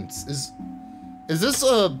sense. Is this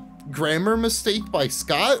a grammar mistake by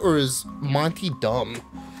Scott or is Monty dumb?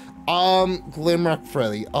 Glamrock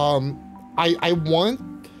Freddy. I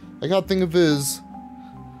gotta think of his.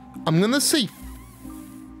 I'm gonna say.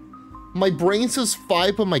 My brain says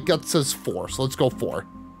 5, but my gut says 4. So let's go 4.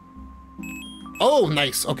 Oh,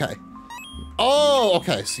 nice. Okay. Oh,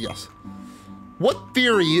 okay. So yes. What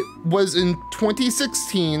theory was in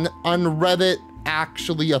 2016 on Reddit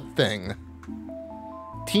actually a thing?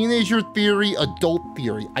 Teenager theory, adult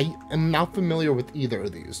theory. I am not familiar with either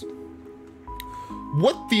of these.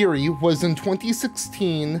 What theory was in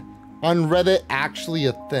 2016 on Reddit actually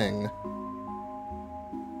a thing?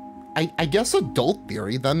 I guess adult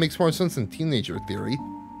theory. That makes more sense than teenager theory.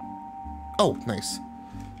 Oh, nice.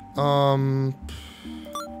 Try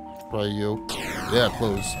you. Yeah,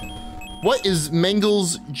 close. What is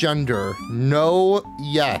Mengel's gender? No,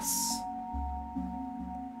 yes.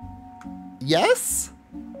 Yes?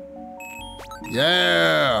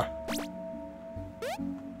 Yeah.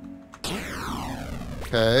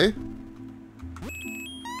 Okay.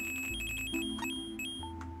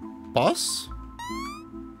 Boss?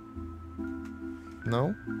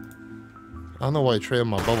 No? I don't know why I traded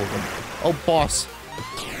my bubblegum. Oh, boss.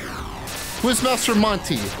 Quizmaster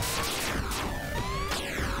Monty.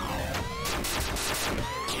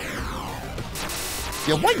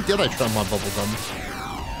 Yeah, why did I try my bubblegum?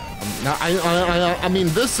 Now, I mean,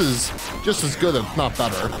 this is just as good, if not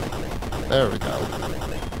better. There we go.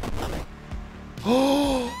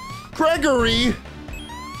 Oh, Gregory!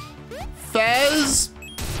 Faz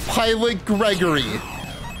Pilot Gregory.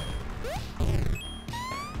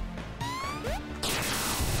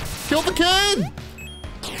 Kill the kid!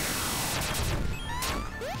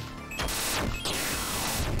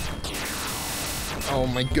 Oh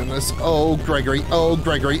my goodness. Oh, Gregory. Oh,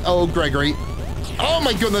 Gregory. Oh, Gregory. Oh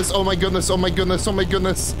my goodness. Oh my goodness. Oh my goodness. Oh my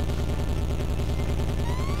goodness.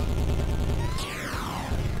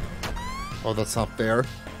 Oh, that's not fair.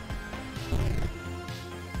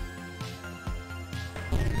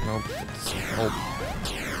 Nope. Oh.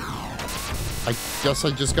 I guess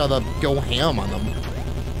I just gotta go ham on them.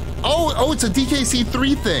 Oh, it's a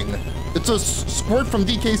DKC3 thing. It's a squirt from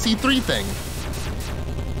DKC3 thing.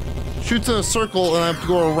 Shoots in a circle and I have to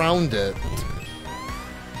go around it.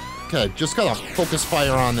 Okay, just gotta focus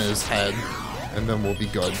fire on his head and then we'll be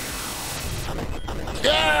good.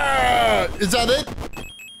 Yeah! Is that it?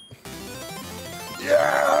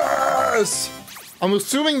 Yes! I'm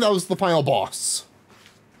assuming that was the final boss.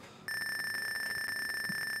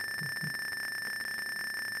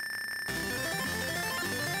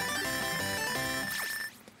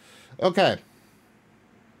 Okay.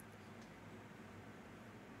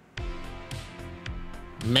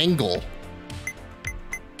 Mangle.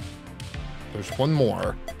 There's one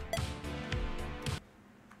more.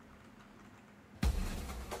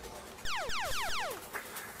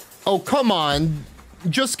 Oh, come on.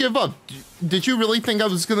 Just give up. Did you really think I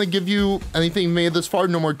was gonna give you anything made this far?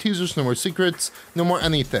 No more teasers, no more secrets, no more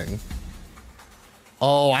anything.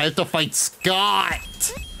 Oh, I have to fight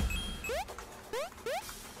Scott.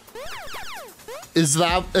 Is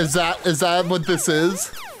that what this is?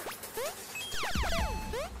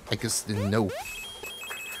 I guess no.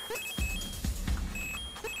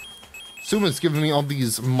 Suma's giving me all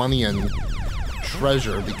these money and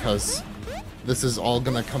treasure because this is all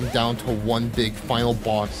gonna come down to one big final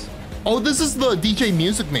boss. Oh, this is the DJ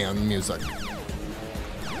Music Man music.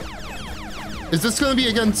 Is this gonna be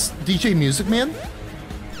against DJ Music Man?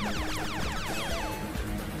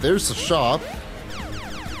 There's the shop.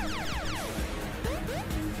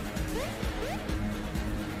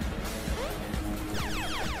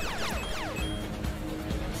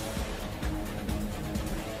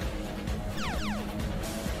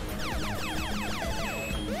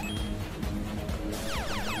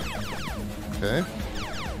 Okay.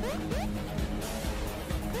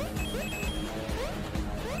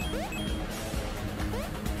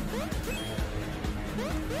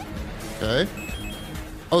 Okay.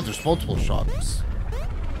 Oh, there's multiple shops.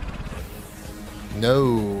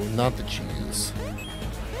 No, not the cheese.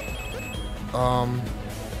 I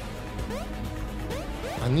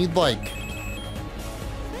need like...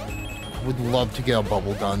 I would love to get a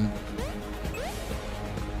bubble gun.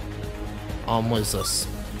 What is this?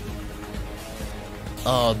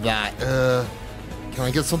 Oh, that. Can I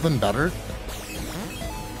get something better?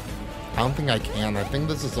 I don't think I can. I think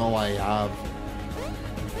this is all I have.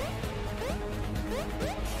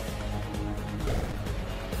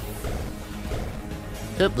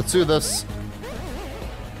 Yep, let's do this.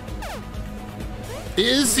 It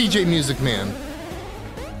is CJ Music Man.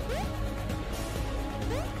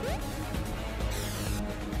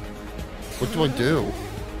 What do I do?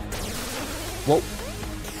 Whoa.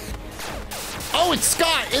 Oh, it's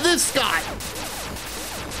Scott! It is Scott!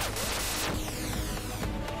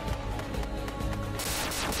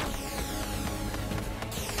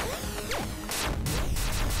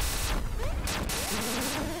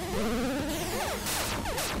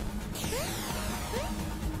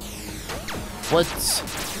 What?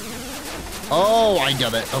 Oh, I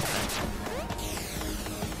get it. Okay.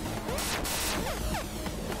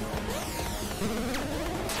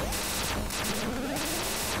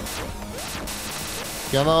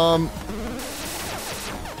 Get him.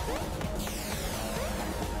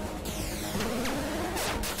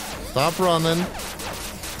 Stop running.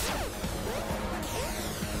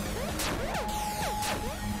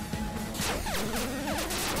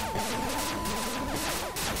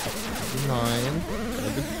 Nine. Got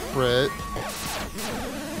a good crit.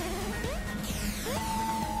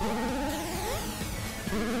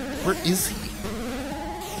 Where is he?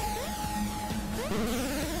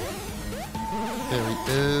 There he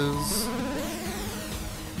is.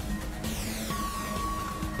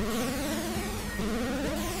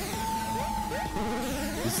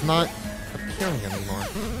 He's not appearing anymore.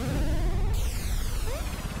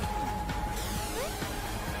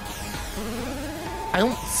 I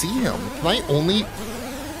don't see him. Can I only...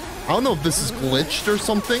 I don't know if this is glitched or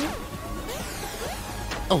something.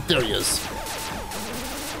 Oh, there he is.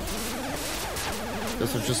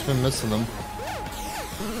 Guess I've just been missing him.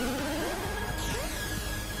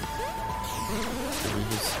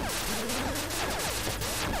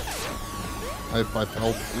 I have 5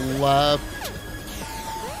 health left.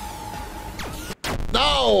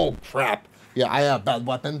 No! Crap. Yeah, I have a bad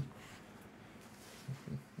weapon.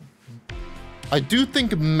 I do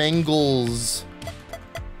think Mangle's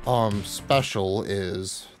special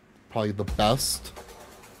is probably the best.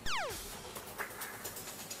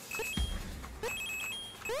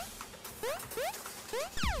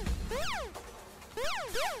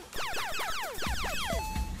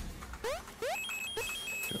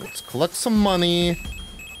 Let's collect some money.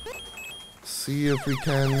 See if we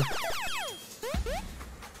can...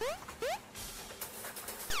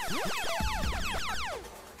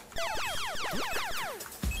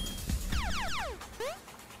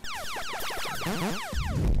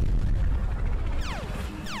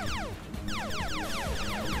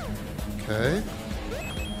 Okay.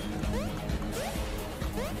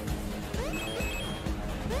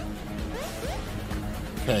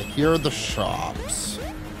 Okay, here are the shops.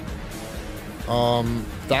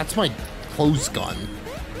 That's my clothes gun.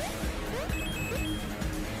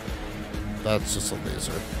 That's just a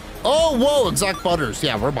laser. Oh, whoa, exact butters.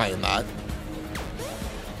 Yeah, we're buying that.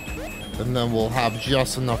 And then we'll have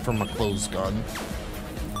just enough for my clothes gun.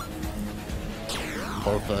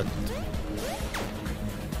 Perfect.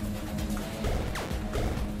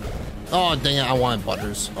 Oh, dang it, I wanted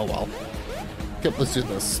butters. Oh, well. Okay, let's do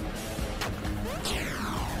this.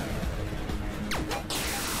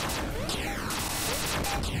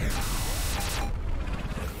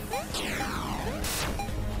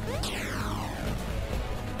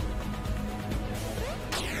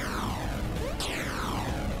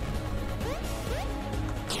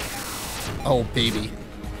 Oh, baby.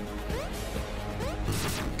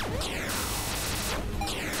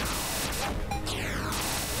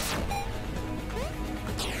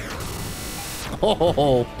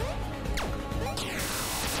 Oh.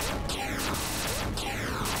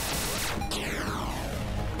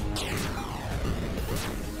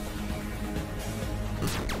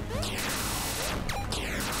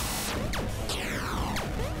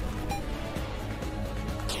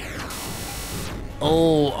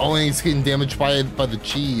 Oh, and he's getting damaged by the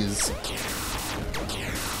cheese.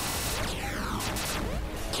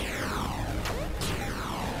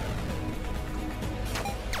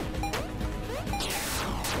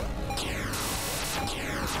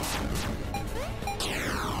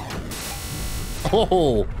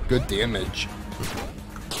 Oh, good damage.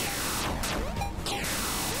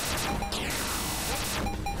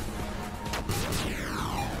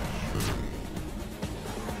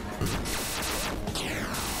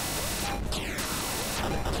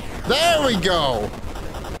 There we go.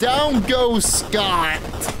 Down goes Scott.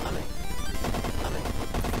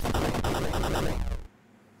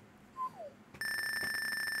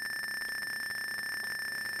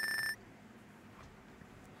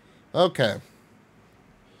 Okay.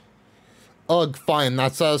 Ugh, fine.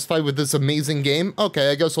 Not satisfied with this amazing game?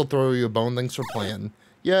 Okay, I guess I'll throw you a bone. Thanks for playing.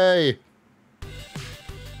 Yay.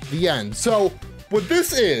 The end. So, what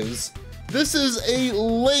this is a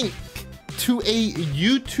link to a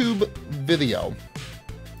YouTube video.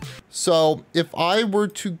 So, if I were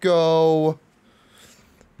to go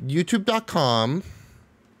youtube.com,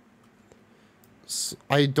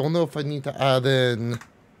 I don't know if I need to add in...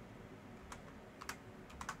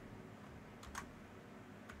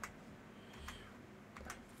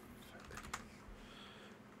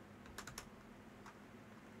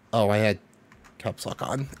 Oh, I had caps lock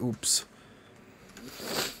on. Oops.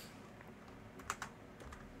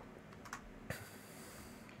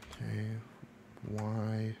 Okay.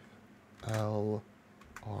 Y L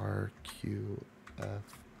R Q F.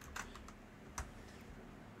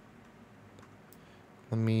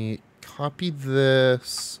 Let me copy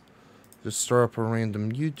this. Just start up a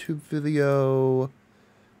random YouTube video.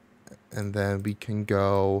 And then we can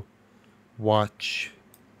go watch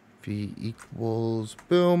V equals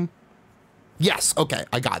boom. Yes, okay,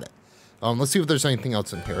 I got it. Let's see if there's anything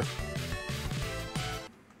else in here.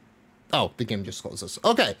 Oh, the game just closes.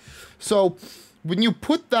 Okay, so when you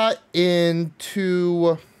put that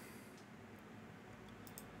into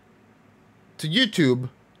YouTube,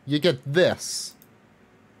 you get this.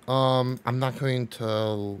 I'm not going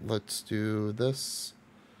to, let's do this.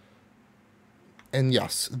 And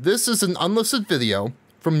yes, this is an unlisted video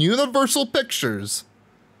from Universal Pictures.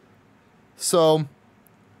 So,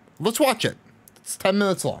 let's watch it. It's 10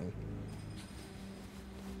 minutes long.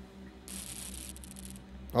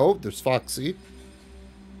 Oh, there's Foxy.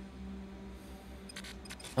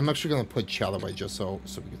 I'm actually going to put chat away just so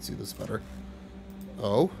we can see this better.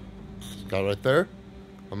 Oh, got it right there.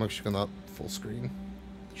 I'm actually going to full screen.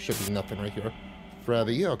 Should be nothing right here.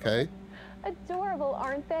 Freddy, okay. Adorable,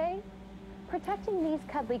 aren't they? Protecting these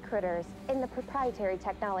cuddly critters and the proprietary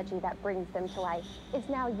technology that brings them to life is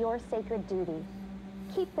now your sacred duty.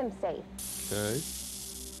 Keep them safe. Okay.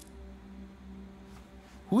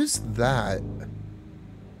 Who is that?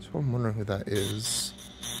 So I'm wondering who that is.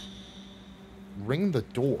 Ring the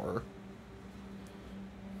door.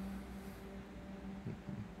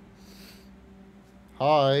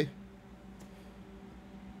 Hi.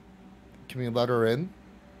 Can we let her in?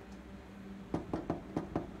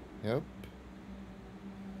 Yep.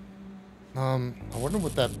 I wonder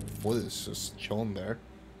what that foot is just chilling there.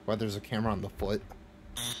 Why there's a camera on the foot.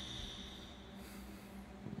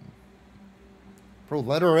 Bro,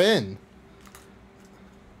 let her in.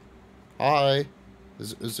 Hi.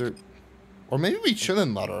 Is there... Or maybe we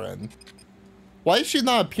shouldn't let her in. Why is she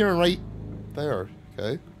not appearing right there?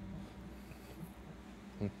 Okay.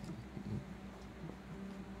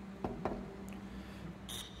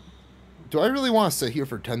 Do I really want to sit here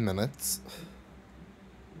for 10 minutes?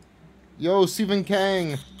 Yo, Stephen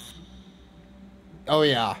Kang. Oh,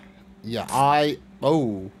 yeah. Yeah,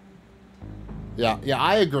 oh. Yeah,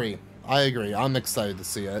 I agree. I'm excited to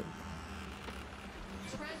see it.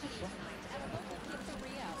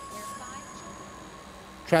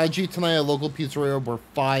 Tragedy tonight at a local pizzeria where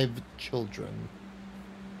 5 children.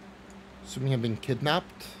 Assuming I've been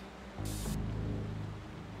kidnapped.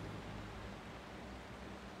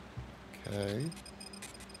 Okay.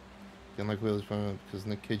 Again, like Willy's Wonderland, because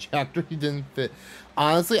Nick Cage actor, he didn't fit.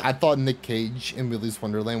 Honestly, I thought Nick Cage in Willy's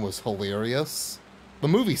Wonderland was hilarious. The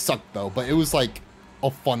movie sucked though, but it was like a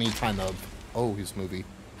funny kind of. Oh, he's moving.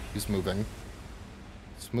 He's moving.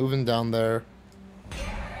 He's moving down there.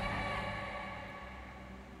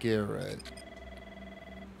 Garrett.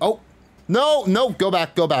 Oh, no, no, go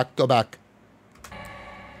back, go back, go back.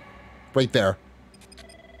 Right there.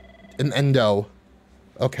 An endo.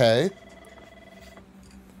 Okay.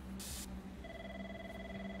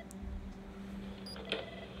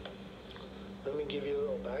 Let me give you a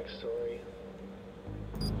little backstory.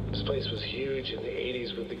 This place was huge in the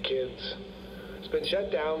 80s with the kids. It's been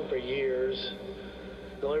shut down for years.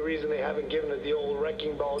 The only reason they haven't given it the old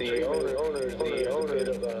wrecking ball treatment, the owner's a bit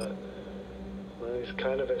of a, well, he's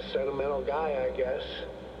kind of a sentimental guy, I guess.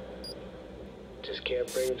 Just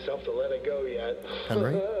can't bring himself to let it go yet.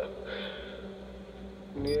 Henry?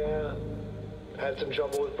 Yeah. Had some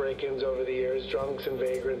trouble with break-ins over the years. Drunks and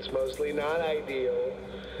vagrants mostly. Not ideal.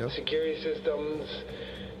 Yep. Security systems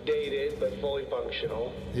dated but fully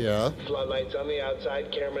functional. Yeah. Floodlights on the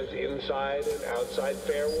outside, cameras inside and outside.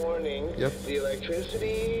 Fair warning. Yep. The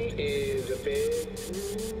electricity is a bit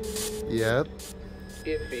Yep.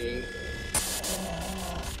 iffy.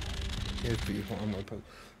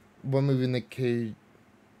 One movie Nick Cage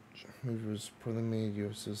movie was poorly made.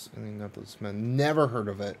 USS Indianapolis Man. Never heard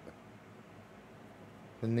of it.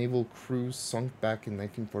 The naval cruise sunk back in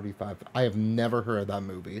 1945. I have never heard of that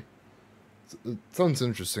movie. It sounds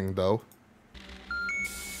interesting though.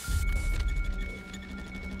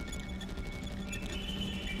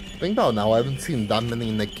 Think about it now, I haven't seen that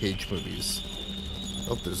many Nick Cage movies.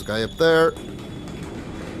 Oh, there's a guy up there.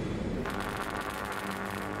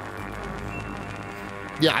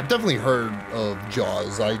 Yeah, I've definitely heard of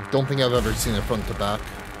Jaws. I don't think I've ever seen it front to back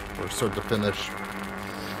or start to finish.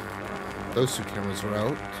 Those two cameras are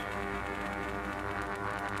out.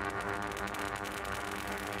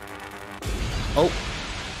 Oh.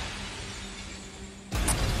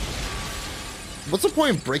 What's the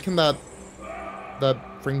point of breaking that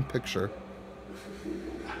framed picture?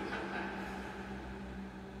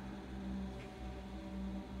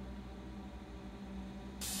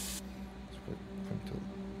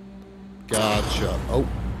 Gotcha. Oh.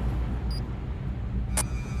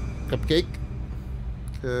 Cupcake.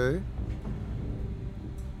 Okay.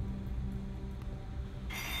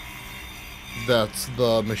 That's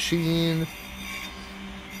the machine.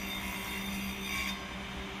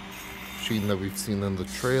 Machine that we've seen in the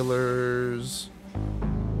trailers.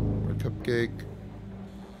 Or cupcake.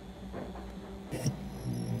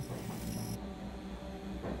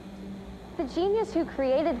 The genius who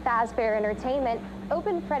created Fazbear Entertainment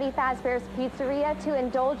opened Freddy Fazbear's Pizzeria to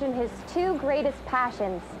indulge in his two greatest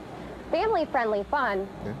passions: family-friendly fun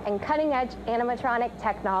and cutting-edge animatronic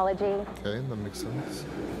technology. Okay, that makes sense.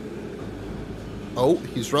 Oh,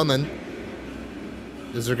 he's running.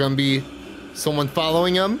 Is there gonna be someone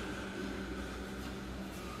following him?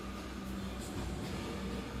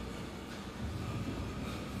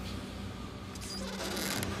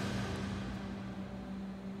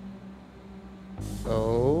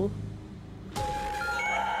 Oh.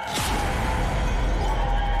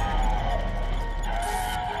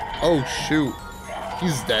 Oh, shoot.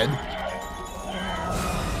 He's dead.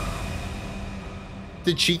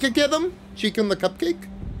 Did Chica get him? Chica and the cupcake?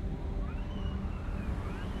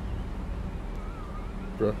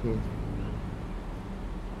 Bro.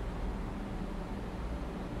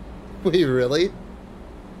 Wait, really?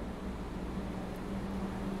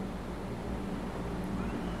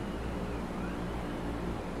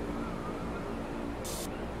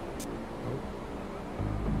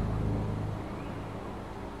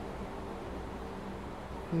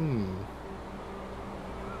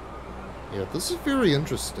 Yeah, this is very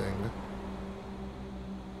interesting.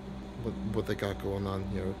 What they got going on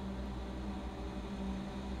here.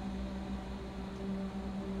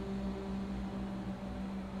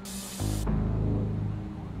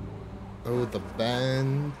 Oh, the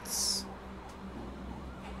bands.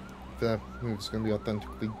 That move's gonna be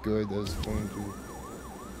authentically good as going to.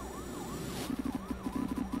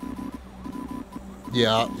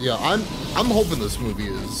 Yeah, I'm hoping this movie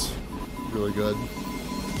is really good.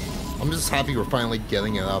 I'm just happy we're finally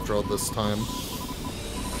getting it after all this time.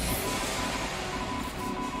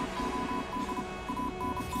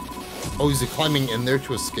 Oh, is he climbing in there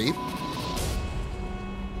to escape?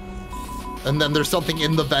 And then there's something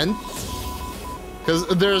in the vents? Because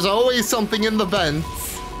there's always something in the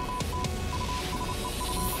vents.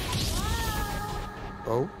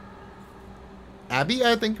 Oh. Abby,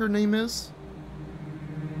 I think her name is.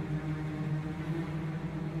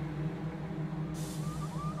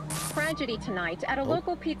 Tragedy tonight at a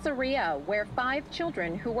local pizzeria where 5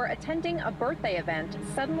 children who were attending a birthday event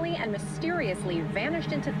suddenly and mysteriously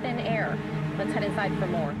vanished into thin air. Let's head inside for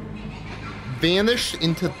more. Vanished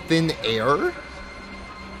into thin air?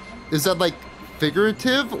 Is that like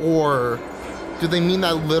figurative, or do they mean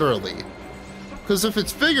that literally? Because if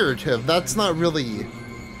it's figurative, that's not really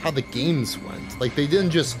how the games went. Like, they didn't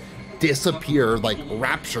just disappear like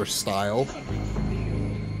Rapture style.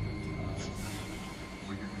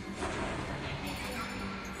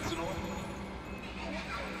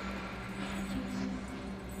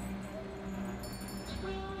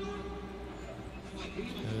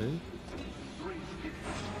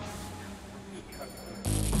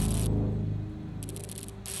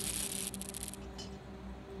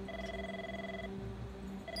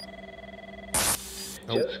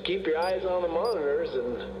 Just keep your eyes on the monitors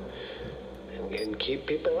and keep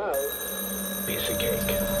people out. Piece of cake.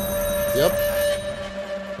 Yep.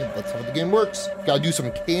 That's how the game works. Gotta do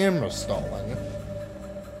some camera stalling.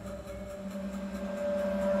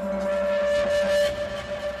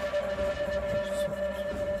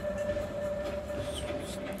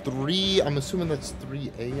 I'm assuming that's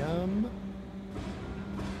 3 a.m.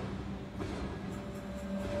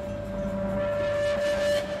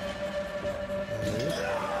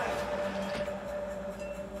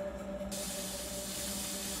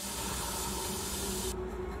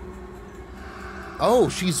 Oh,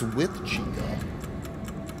 she's with Chica.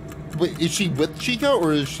 Wait, is she with Chica,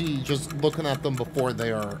 or is she just looking at them before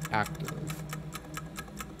they are active?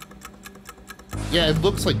 Yeah, it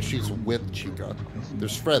looks like she's with Chica.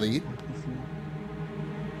 There's Freddy.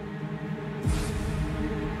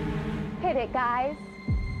 Hit it, guys.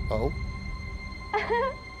 Oh.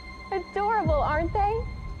 Adorable, aren't they?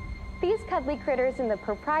 These cuddly critters and the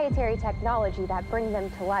proprietary technology that bring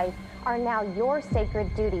them to life are now your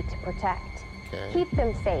sacred duty to protect. Okay. Keep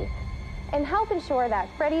them safe and help ensure that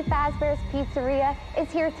Freddy Fazbear's Pizzeria is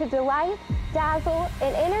here to delight, dazzle,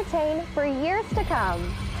 and entertain for years to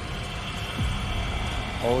come.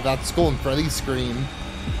 Oh, that Skull and Freddy scream.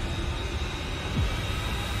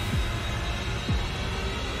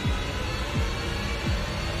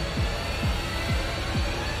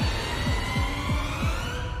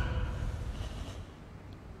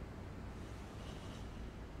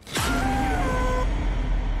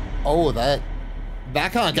 Oh, that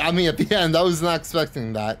kind of got me at the end. I was not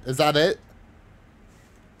expecting that. Is that it?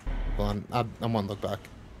 Hold on, I want to look back.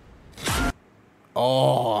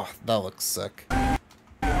 Oh, that looks sick. I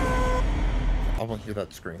want to hear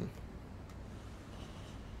that scream.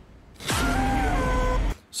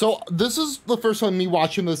 So this is the first time me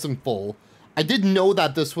watching this in full. I did know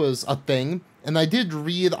that this was a thing, and I did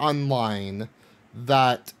read online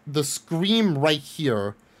that the scream right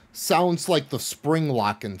here sounds like the spring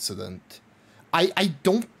lock incident. I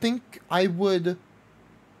don't think I would...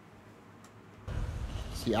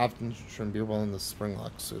 See, often shouldn't be well in the spring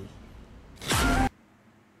lock suit.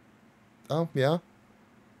 Oh, yeah.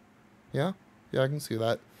 Yeah, I can see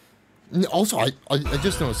that. And also, I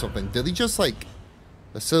just noticed something. Did he just, like,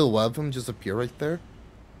 a silhouette of him just appear right there?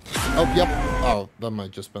 Oh, yep. Oh, that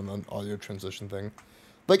might just been an audio transition thing.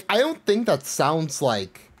 Like, I don't think that sounds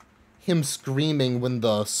like him screaming when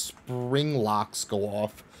the spring locks go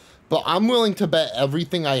off. But I'm willing to bet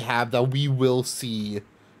everything I have that we will see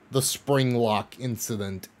the spring lock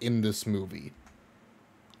incident in this movie.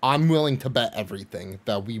 I'm willing to bet everything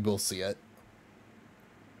that we will see it.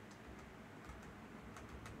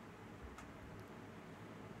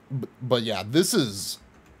 But yeah, this is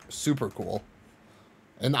super cool.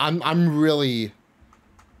 And I'm really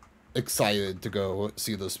excited to go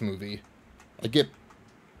see this movie.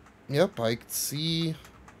 Yep, I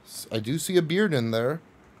do see a beard in there.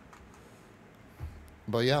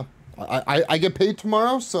 But yeah, I get paid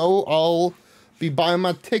tomorrow, so I'll be buying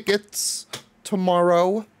my tickets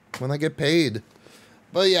tomorrow when I get paid.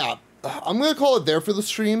 But yeah, I'm going to call it there for the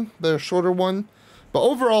stream, the shorter one. But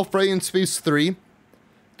overall, Freddy in Space 3,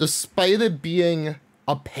 despite it being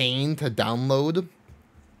a pain to download,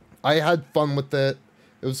 I had fun with it.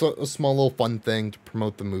 It was a small little fun thing to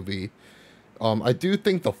promote the movie. I do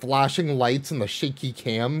think the flashing lights and the shaky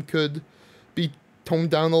cam could be toned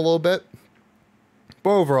down a little bit.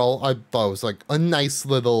 But overall, I thought it was like a nice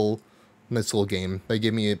little game. They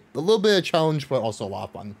gave me a little bit of challenge, but also a lot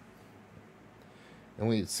of fun. And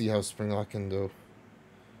we see how Springlock can do.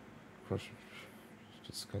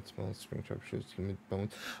 Just got small spring trap shows human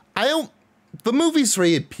bones. The movie's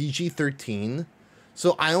rated PG-13,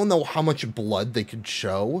 so I don't know how much blood they could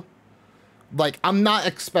show. Like, I'm not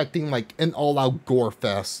expecting, like, an all-out gore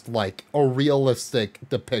fest, like, a realistic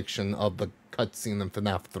depiction of the cutscene in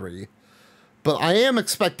FNAF 3. But I am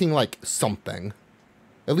expecting, like, something.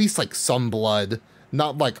 At least, like, some blood.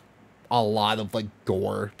 Not, like, a lot of, like,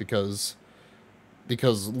 gore, because,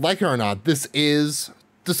 like it or not, this is,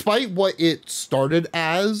 despite what it started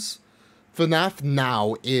as, FNAF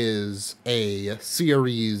now is a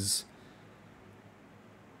series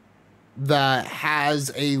that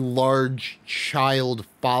has a large child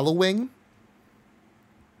following.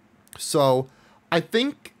 So I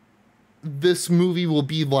think this movie will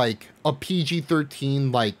be like a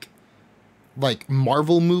PG-13, like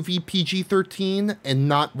Marvel movie PG-13, and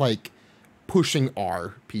not like pushing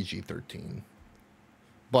R PG-13.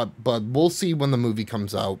 But we'll see when the movie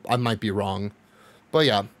comes out. I might be wrong. But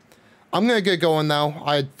yeah, I'm gonna get going now.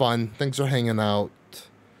 I had fun. Thanks for hanging out.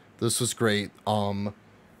 This was great.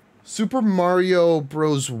 Super Mario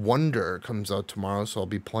Bros. Wonder comes out tomorrow, so I'll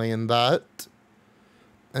be playing that.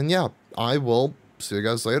 And yeah, I will see you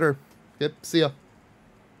guys later. Yep, see ya.